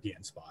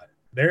European spot.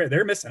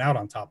 They're missing out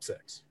on top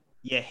 6.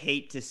 You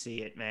hate to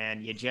see it,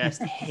 man. You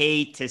just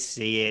hate to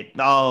see it.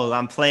 Oh,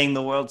 I'm playing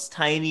the world's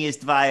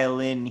tiniest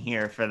violin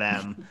here for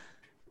them.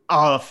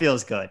 Oh, it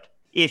feels good.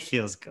 It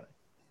feels good.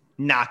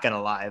 Not going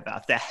to lie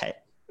about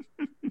that.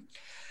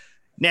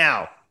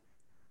 Now,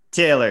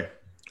 Taylor,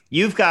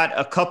 you've got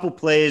a couple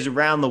plays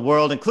around the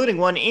world, including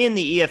one in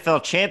the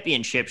EFL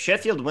Championship,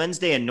 Sheffield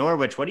Wednesday and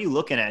Norwich. What are you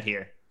looking at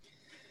here?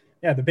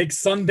 Yeah, the big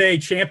Sunday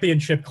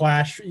championship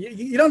clash.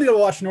 You don't need to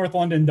watch North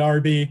London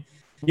Derby.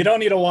 You don't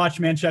need to watch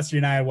Manchester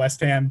United West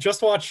Ham.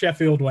 Just watch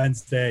Sheffield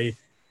Wednesday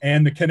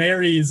and the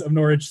Canaries of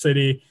Norwich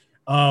City.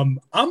 I'm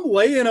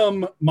laying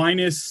them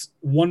minus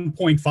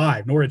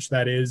 1.5, Norwich,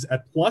 that is,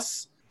 at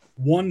plus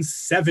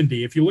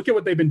 170. If you look at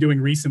what they've been doing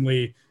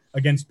recently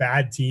against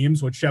bad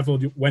teams, which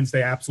Sheffield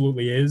Wednesday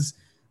absolutely is,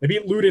 they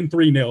beat Luton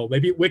 3-0. They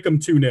beat Wickham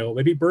 2-0.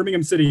 They beat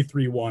Birmingham City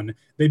 3-1.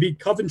 They beat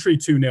Coventry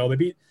 2-0. They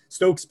beat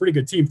Stoke's pretty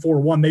good team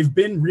 4-1. They've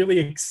been really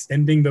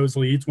extending those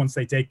leads once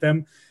they take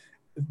them.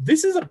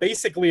 This is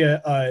basically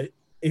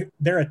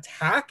their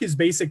attack is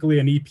basically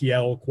an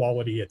EPL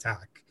quality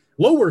attack.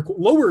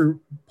 Lower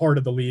part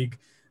of the league,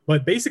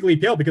 but basically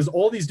EPL, because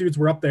all these dudes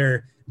were up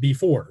there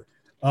before.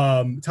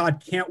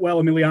 Todd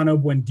Cantwell,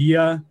 Emiliano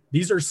Buendia,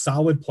 these are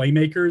solid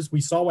playmakers.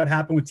 We saw what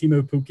happened with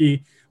Timo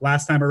Pukki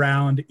last time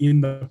around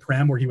in the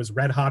Prem, where he was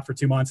red hot for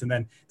 2 months and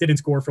then didn't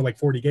score for like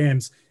 40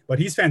 games. But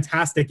he's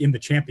fantastic in the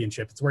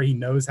Championship. It's where he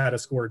knows how to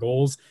score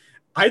goals.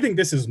 I think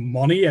this is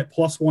money at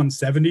plus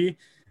 170.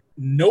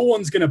 No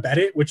one's going to bet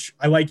it, which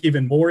I like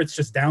even more. It's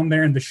just down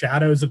there in the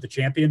shadows of the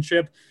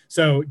Championship.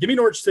 So give me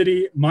Norwich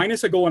City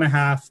minus a goal and a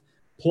half,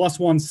 plus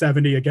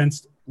 170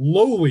 against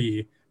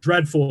lowly,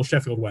 dreadful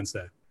Sheffield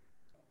Wednesday.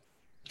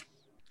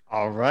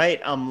 All right,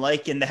 I'm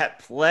liking that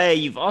play.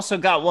 You've also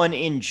got one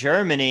in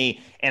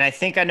Germany, and I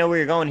think I know where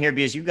you're going here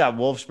because you got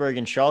Wolfsburg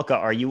and Schalke.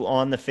 Are you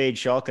on the fade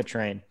Schalke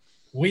train?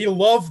 We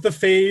love the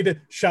fade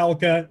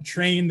Schalke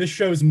train. This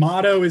show's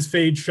motto is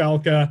fade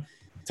Schalke.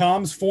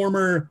 Tom's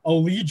former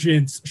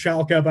allegiance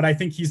Schalke, but I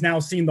think he's now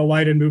seen the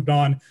light and moved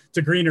on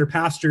to greener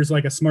pastures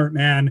like a smart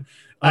man.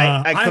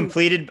 I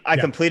completed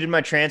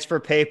my transfer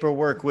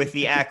paperwork with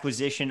the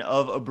acquisition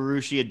of a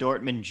Borussia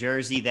Dortmund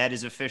jersey. That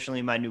is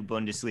officially my new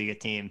Bundesliga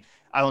team.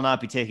 I will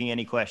not be taking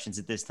any questions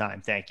at this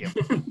time. Thank you.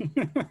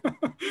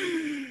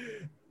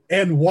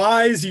 And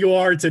wise you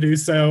are to do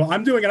so.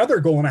 I'm doing another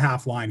goal and a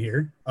half line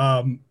here.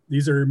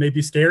 These are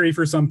maybe scary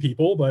for some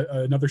people, but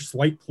another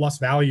slight plus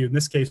value, in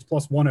this case,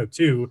 plus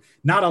 102.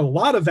 Not a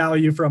lot of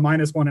value for a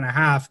minus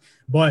 1.5,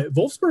 but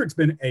Wolfsburg's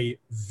been a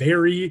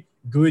very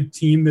good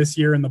team this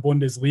year in the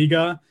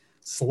Bundesliga.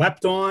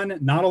 Slept on,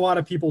 not a lot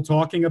of people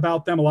talking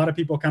about them. A lot of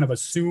people kind of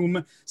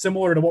assume,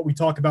 similar to what we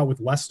talk about with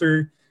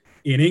Leicester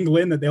in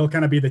England, that they'll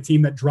kind of be the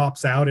team that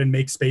drops out and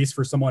makes space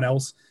for someone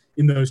else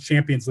in those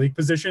Champions League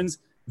positions.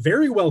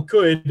 Very well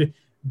could,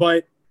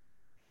 but,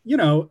 you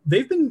know,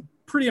 they've been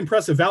pretty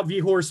impressive. Wout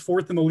Weghorst,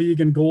 fourth in the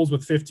league in goals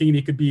with 15.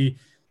 He could be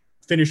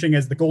finishing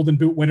as the Golden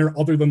Boot winner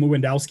other than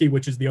Lewandowski,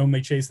 which is the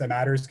only chase that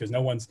matters because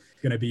no one's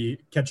going to be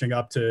catching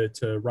up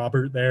to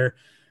Robert there.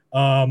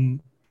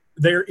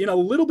 They're in a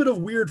little bit of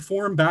weird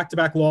form,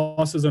 back-to-back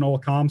losses in all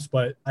comps,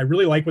 but I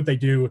really like what they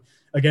do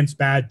against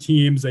bad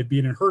teams. They've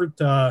beaten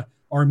Hertha,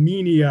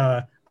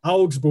 Arminia,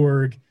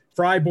 Augsburg.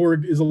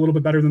 Freiburg is a little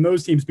bit better than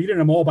those teams, beating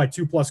them all by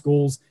 2+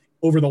 goals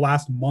over the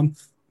last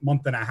month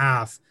and a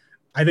half.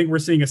 I think we're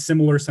seeing a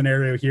similar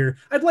scenario here.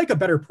 I'd like a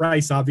better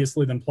price,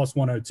 obviously, than plus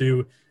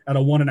 102 at a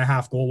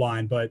 1.5 goal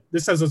line, but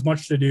this has as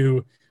much to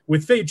do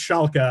with fade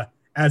Schalke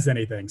as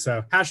anything.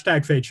 So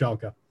hashtag fade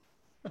Schalke.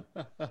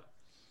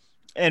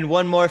 And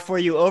one more for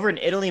you over in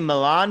Italy,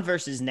 Milan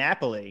versus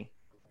Napoli.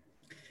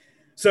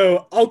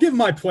 So I'll give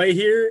my play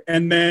here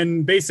and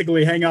then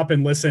basically hang up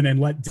and listen and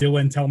let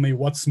Dylan tell me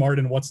what's smart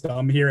and what's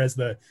dumb here as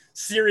the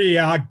Serie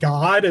A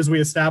god, as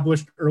we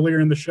established earlier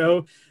in the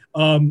show.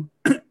 I'm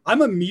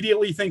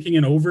immediately thinking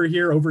an over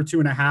here, over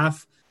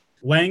 2.5,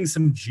 laying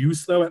some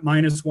juice though at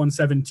minus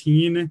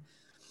 117.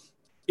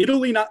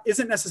 Italy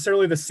isn't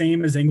necessarily the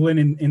same as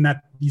England in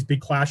that these big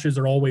clashes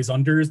are always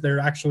unders. They're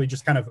actually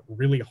just kind of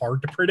really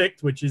hard to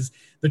predict, which is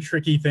the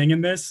tricky thing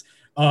in this.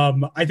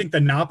 I think the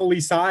Napoli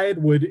side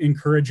would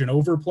encourage an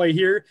overplay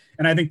here,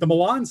 and I think the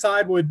Milan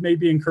side would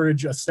maybe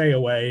encourage a stay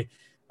away.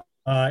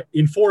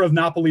 In 4 of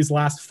Napoli's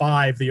last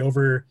 5, the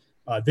over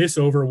this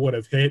over would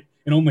have hit,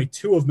 and only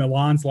 2 of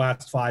Milan's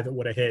last 5 it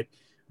would have hit.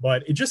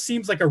 But it just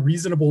seems like a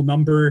reasonable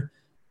number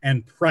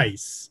and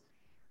price.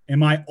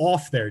 Am I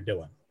off there,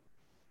 Dylan?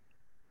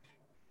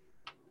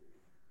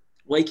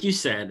 Like you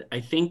said, I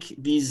think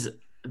these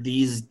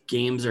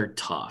games are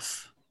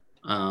tough.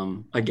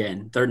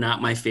 Again, they're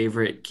not my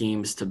favorite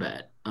games to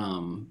bet.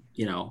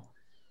 You know,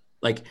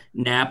 like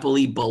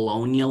Napoli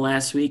Bologna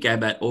last week, I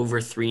bet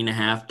over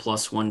 3.5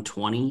 plus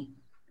 120,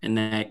 and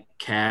that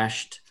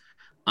cashed.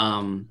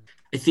 I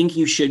think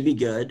you should be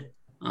good.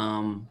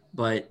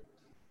 But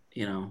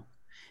you know,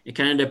 it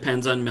kind of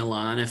depends on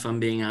Milan, if I'm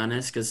being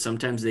honest, because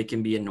sometimes they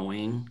can be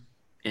annoying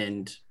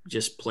and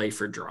just play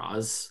for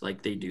draws.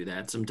 Like they do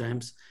that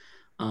sometimes.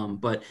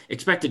 But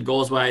expected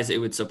goals wise, it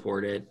would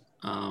support it.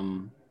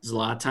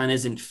 Zlatan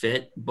isn't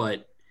fit,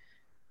 but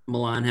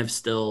Milan have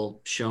still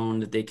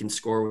shown that they can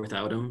score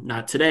without him.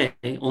 Not today,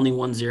 only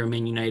 1-0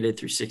 Man United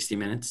through 60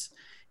 minutes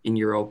in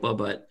Europa.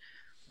 But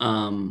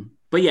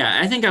yeah,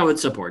 I think I would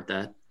support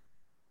that.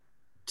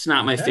 It's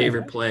not my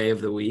favorite play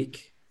of the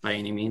week by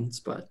any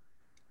means, but.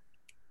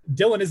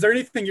 Dylan, is there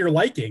anything you're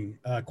liking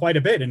quite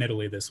a bit in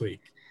Italy this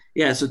week?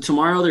 Yeah, so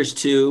tomorrow there's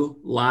 2.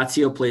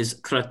 Lazio plays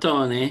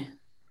Crotone.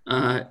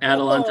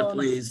 Atalanta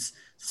plays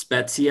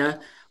Spezia.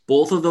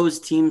 Both of those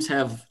teams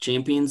have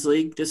Champions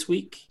League this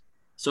week,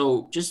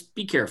 so just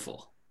be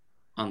careful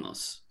on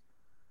those.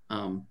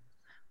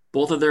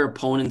 Both of their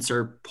opponents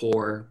are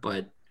poor,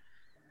 but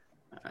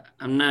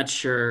I'm not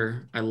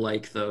sure I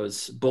like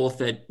those.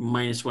 Both at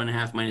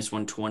 -1.5,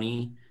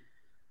 -120.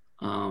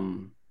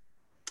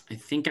 I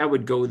think I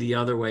would go the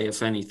other way,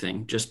 if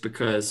anything, just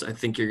because I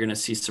think you're going to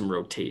see some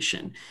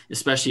rotation,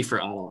 especially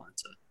for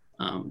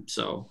Atalanta.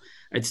 So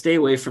I'd stay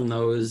away from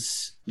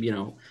those.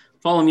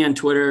 Follow me on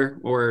Twitter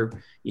or,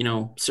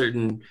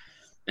 certain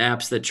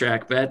apps that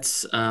track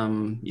bets.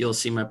 You'll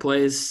see my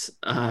plays.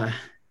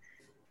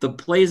 The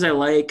plays I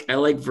like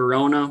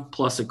Verona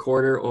plus a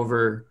quarter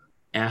over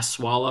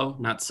Swallow,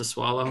 not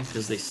Sassuolo,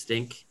 because they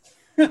stink.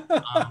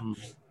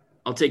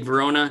 I'll take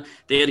Verona.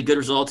 They had a good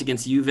result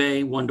against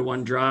Juve,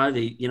 1-1 draw.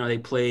 They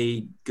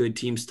play good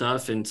team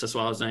stuff, and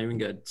Sassuolo's not even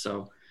good.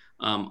 So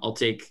I'll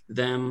take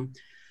them.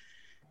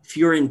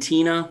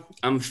 Fiorentina,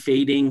 I'm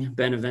fading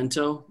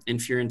Benevento, and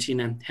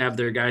Fiorentina have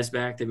their guys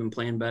back. They've been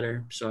playing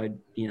better. So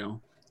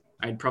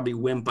I'd probably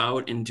wimp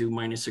out and do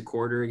minus a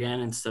quarter again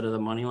instead of the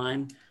money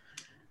line.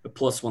 A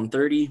plus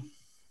 130.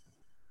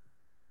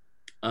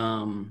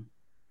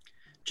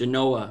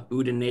 Genoa,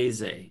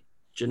 Udinese.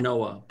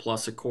 Genoa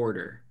plus a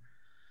quarter.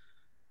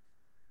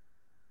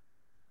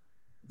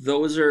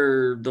 Those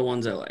are the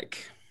ones I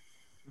like.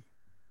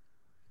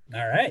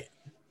 All right.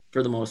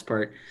 For the most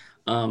part.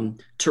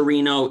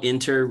 Torino,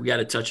 Inter. We got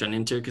to touch on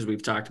Inter because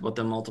we've talked about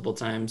them multiple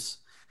times.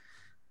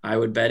 I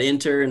would bet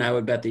Inter, and I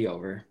would bet the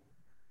over.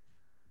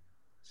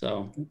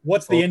 So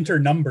what's the Inter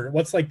number?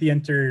 What's like the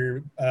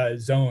Inter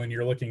zone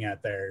you're looking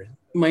at there?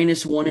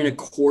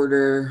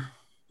 -1.25,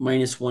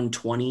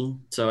 -120.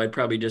 So I'd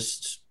probably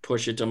just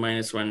push it to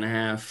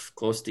 -1.5,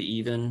 close to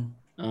even,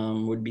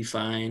 would be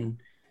fine.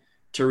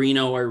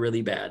 Torino are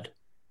really bad.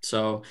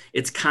 So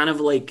it's kind of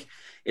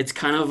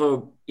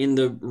in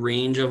the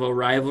range of a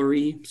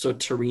rivalry. So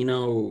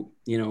Torino,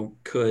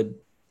 could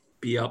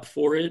be up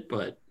for it.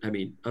 But I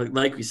mean,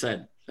 like we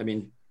said, I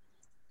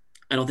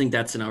don't think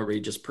that's an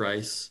outrageous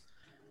price,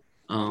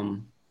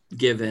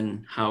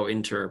 given how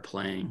Inter are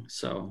playing.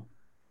 So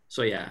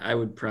yeah, I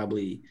would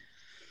probably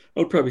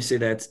say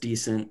that's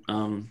decent.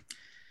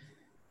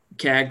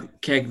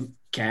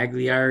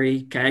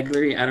 Cagliari, I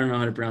don't know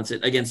how to pronounce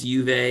it, against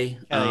Juve.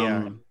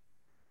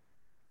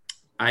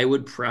 I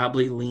would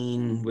probably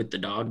lean with the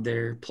dog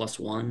there,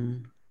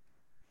 +1.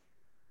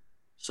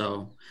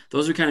 So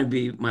those would kind of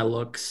be my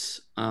looks.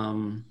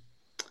 The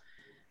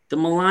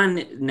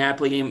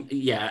Milan-Napoli game,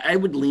 yeah, I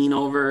would lean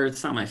over.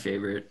 It's not my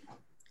favorite.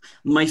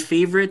 My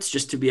favorites,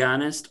 just to be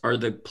honest, are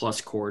the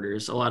plus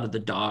quarters. A lot of the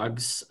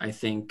dogs, I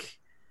think,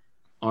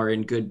 are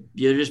in good.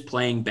 You're just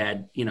playing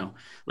bad,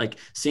 like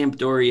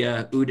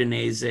Sampdoria,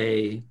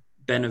 Udinese,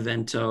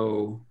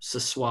 Benevento,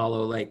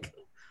 Sassuolo, like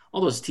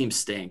all those teams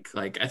stink.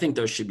 Like I think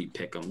those should be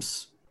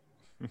pick'ems.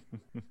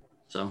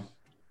 So,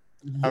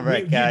 all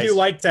right, guys. You do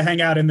like to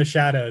hang out in the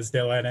shadows,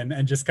 Dylan,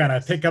 and just kind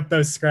of pick up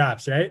those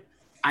scraps, right?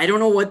 I don't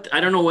know what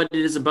it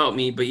is about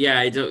me, but yeah,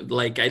 I do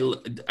like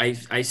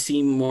I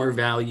see more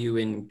value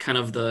in kind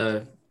of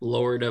the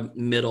lower to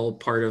middle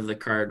part of the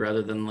card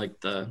rather than like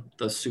the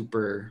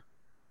super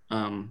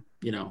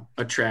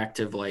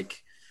attractive,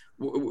 like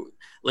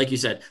you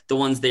said, the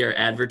ones they are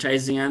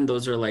advertising on.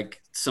 Those are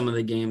like some of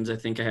the games I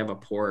think I have a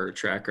poor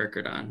track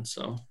record on.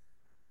 So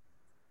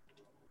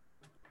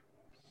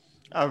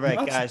all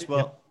right, guys,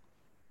 well,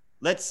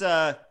 let's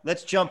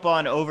jump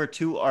on over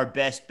to our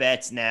best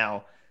bets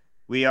now.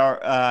 We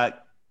are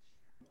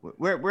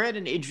we're at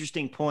an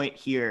interesting point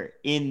here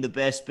in the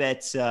best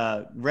bets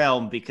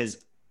realm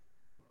because,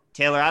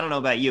 Taylor, I don't know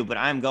about you, but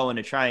I'm going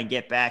to try and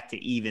get back to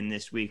even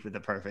this week with a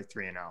perfect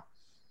 3-0.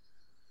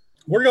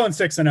 We're going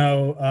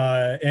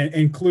 6-0,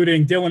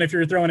 including Dylan. If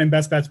you're throwing in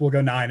best bets, we'll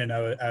go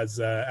 9-0 as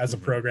a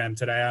program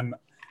today. I'm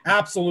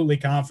absolutely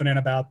confident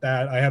about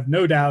that. I have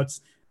no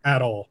doubts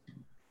at all.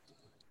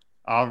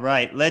 All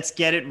right, let's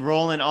get it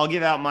rolling. I'll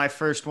give out my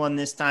first one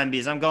this time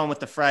because I'm going with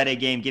the Friday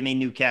game. Give me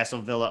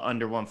Newcastle Villa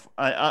under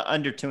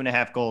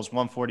 2.5 goals,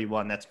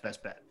 141. That's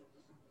best bet.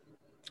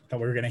 Thought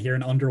we were going to hear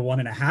an under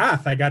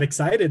 1.5. I got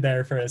excited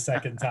there for a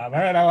second time.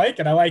 All right, I like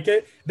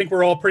it. I think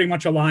we're all pretty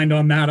much aligned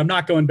on that. I'm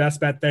not going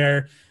best bet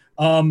there.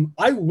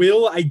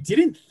 I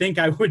didn't think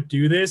I would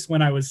do this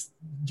when I was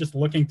just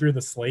looking through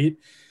the slate,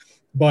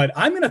 but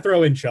I'm going to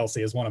throw in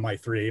Chelsea as one of my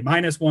three,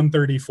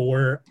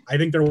 -134. I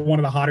think they're one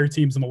of the hotter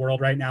teams in the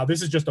world right now.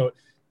 This is just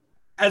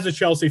as a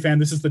Chelsea fan,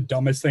 this is the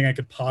dumbest thing I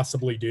could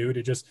possibly do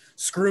to just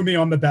screw me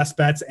on the best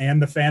bets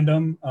and the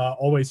fandom.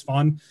 Always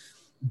fun.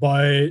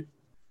 But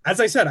as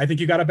I said, I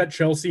think you got to bet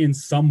Chelsea in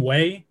some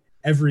way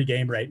every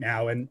game right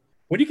now. And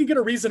when you can get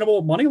a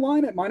reasonable money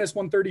line at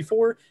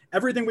 -134,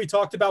 everything we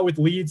talked about with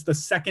Leeds the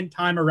second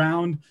time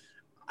around,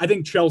 I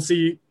think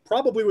Chelsea,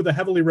 probably with a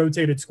heavily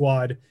rotated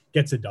squad,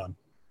 gets it done.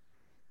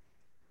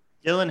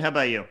 Dylan, how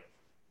about you?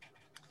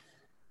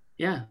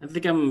 Yeah, I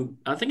think I'm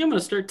going to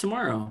start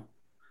tomorrow.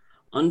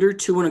 Under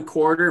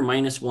 2.25,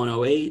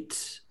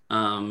 -108,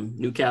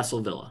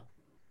 Newcastle Villa.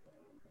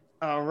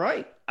 All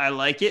right. I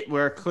like it.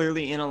 We're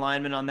clearly in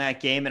alignment on that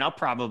game, and I'll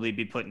probably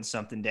be putting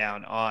something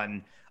down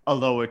on a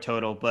lower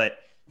total. But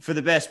for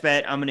the best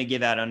bet, I'm going to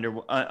give out under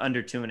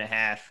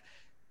 2.5.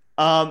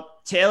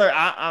 Taylor,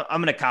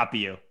 I'm going to copy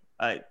you.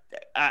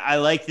 I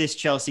like this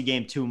Chelsea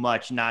game too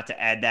much not to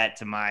add that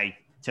to my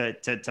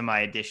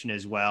addition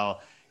as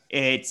well.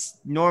 It's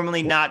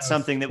normally not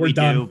something that we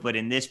do, but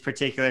in this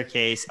particular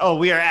case,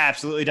 we are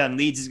absolutely done.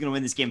 Leeds is going to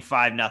win this game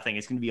 5-0.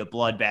 It's going to be a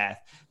bloodbath.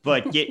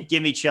 But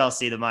give me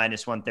Chelsea, the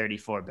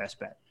 -134 best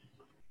bet.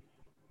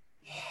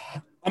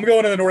 I'm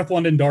going to the North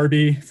London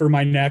Derby for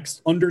my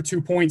next under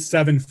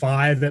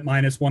 2.75 at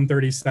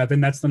 -137.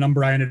 That's the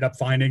number I ended up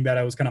finding that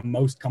I was kind of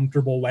most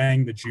comfortable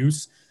laying the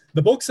juice.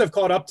 The books have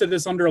caught up to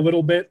this under a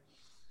little bit.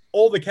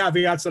 All the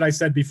caveats that I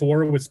said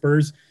before with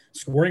Spurs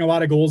scoring a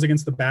lot of goals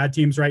against the bad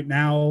teams right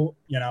now.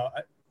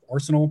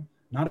 Arsenal,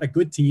 not a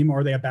good team.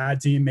 Are they a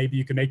bad team? Maybe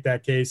you can make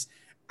that case.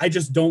 I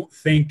just don't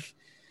think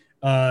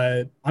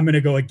I'm going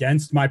to go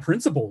against my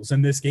principles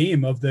in this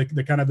game of the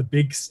kind of the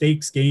big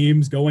stakes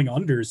games going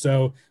under.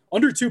 So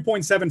under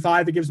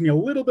 2.75, it gives me a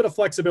little bit of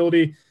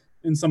flexibility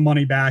and some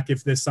money back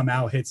if this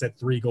somehow hits at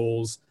 3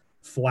 goals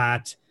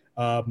flat.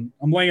 I'm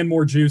laying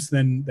more juice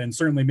than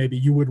certainly maybe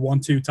you would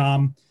want to,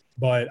 Tom,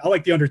 but I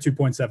like the under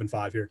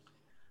 2.75 here.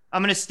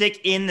 I'm going to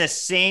stick in the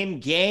same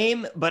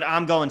game, but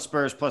I'm going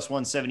Spurs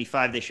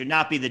 +175. They should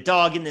not be the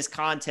dog in this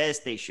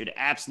contest. They should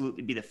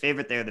absolutely be the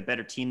favorite. They're the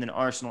better team than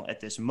Arsenal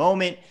at this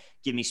moment.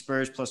 Give me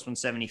Spurs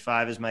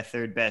 +175 as my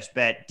third best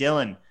bet.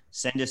 Dylan,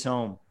 send us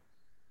home.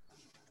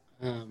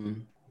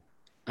 I'm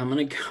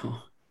going to go.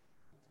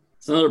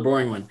 It's another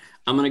boring one.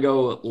 I'm going to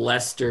go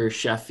Leicester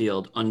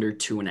Sheffield under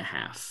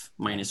 2.5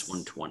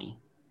 -120.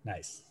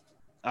 Nice.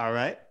 All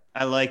right.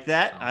 I like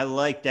that.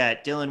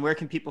 Dylan, where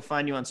can people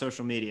find you on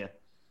social media?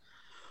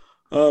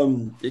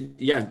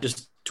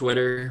 Just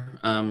Twitter.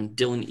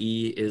 Dylan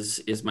E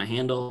is my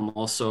handle. I'm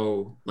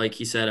also, like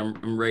he said,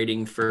 I'm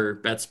writing for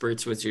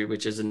BetSperts,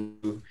 which is a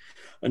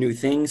new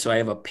thing. So I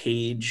have a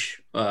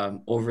page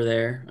over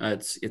there.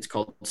 It's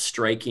called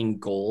Striking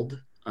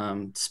Gold.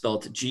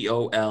 Spelled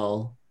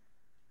GOAL''D,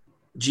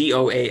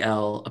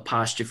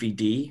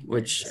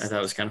 which I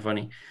thought was kind of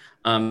funny.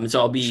 So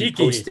I'll be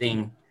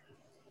posting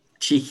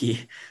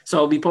cheeky. So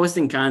I'll be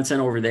posting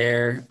content over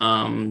there,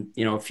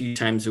 a few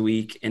times a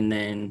week, and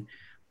then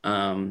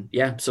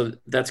so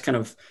that's kind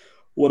of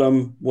what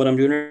I'm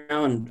doing right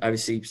now, and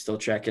obviously still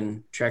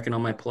tracking all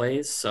my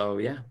plays. So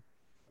yeah.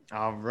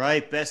 All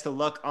right. Best of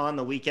luck on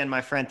the weekend, my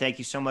friend. Thank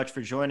you so much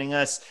for joining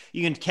us.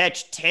 You can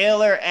catch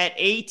Taylor at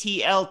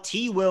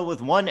ATLTwill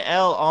with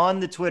 1L on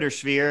the Twitter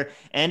sphere.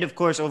 And of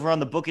course, over on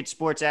the Book It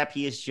Sports app,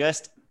 he is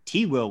just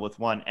T-Will with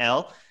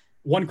 1L.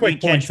 One quick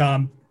point,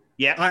 Tom.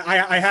 Yeah.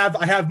 I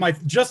have my,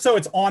 just so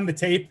it's on the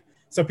tape,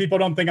 so people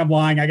don't think I'm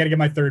lying, I got to get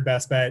my third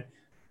best bet.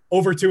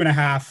 Over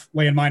 2.5,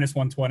 laying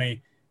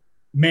 -120.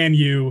 Man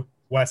U,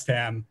 West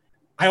Ham.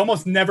 I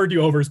almost never do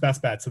overs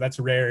best bet, so that's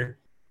rare.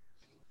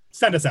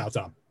 Send us out,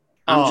 Tom.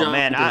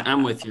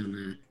 I'm with you,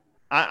 man.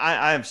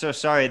 I'm so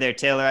sorry there,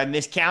 Taylor. I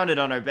miscounted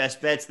on our best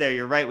bets there.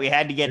 You're right. We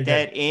had to get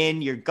that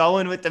in. You're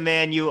going with the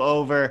Man U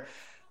over.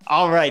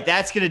 All right,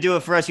 that's going to do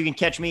it for us. You can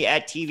catch me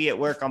at TV at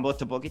Work on both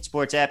the Book It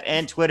Sports app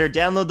and Twitter.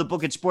 Download the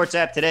Book It Sports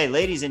app today.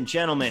 Ladies and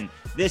gentlemen,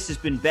 this has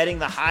been Betting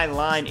the High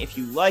Line. If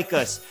you like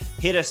us,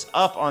 hit us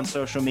up on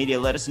social media.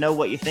 Let us know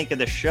what you think of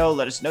the show.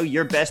 Let us know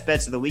your best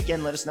bets of the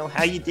weekend. Let us know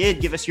how you did.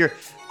 Give us your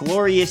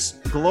glorious,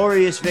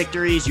 glorious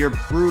victories, your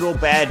brutal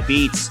bad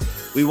beats.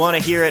 We want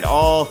to hear it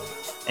all.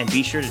 And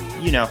be sure to,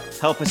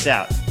 help us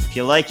out. If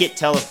you like it,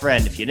 tell a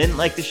friend. If you didn't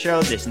like the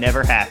show, this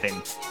never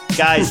happened.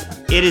 Guys,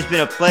 it has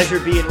been a pleasure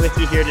being with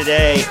you here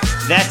today.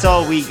 That's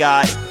all we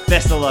got.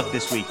 Best of luck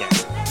this weekend.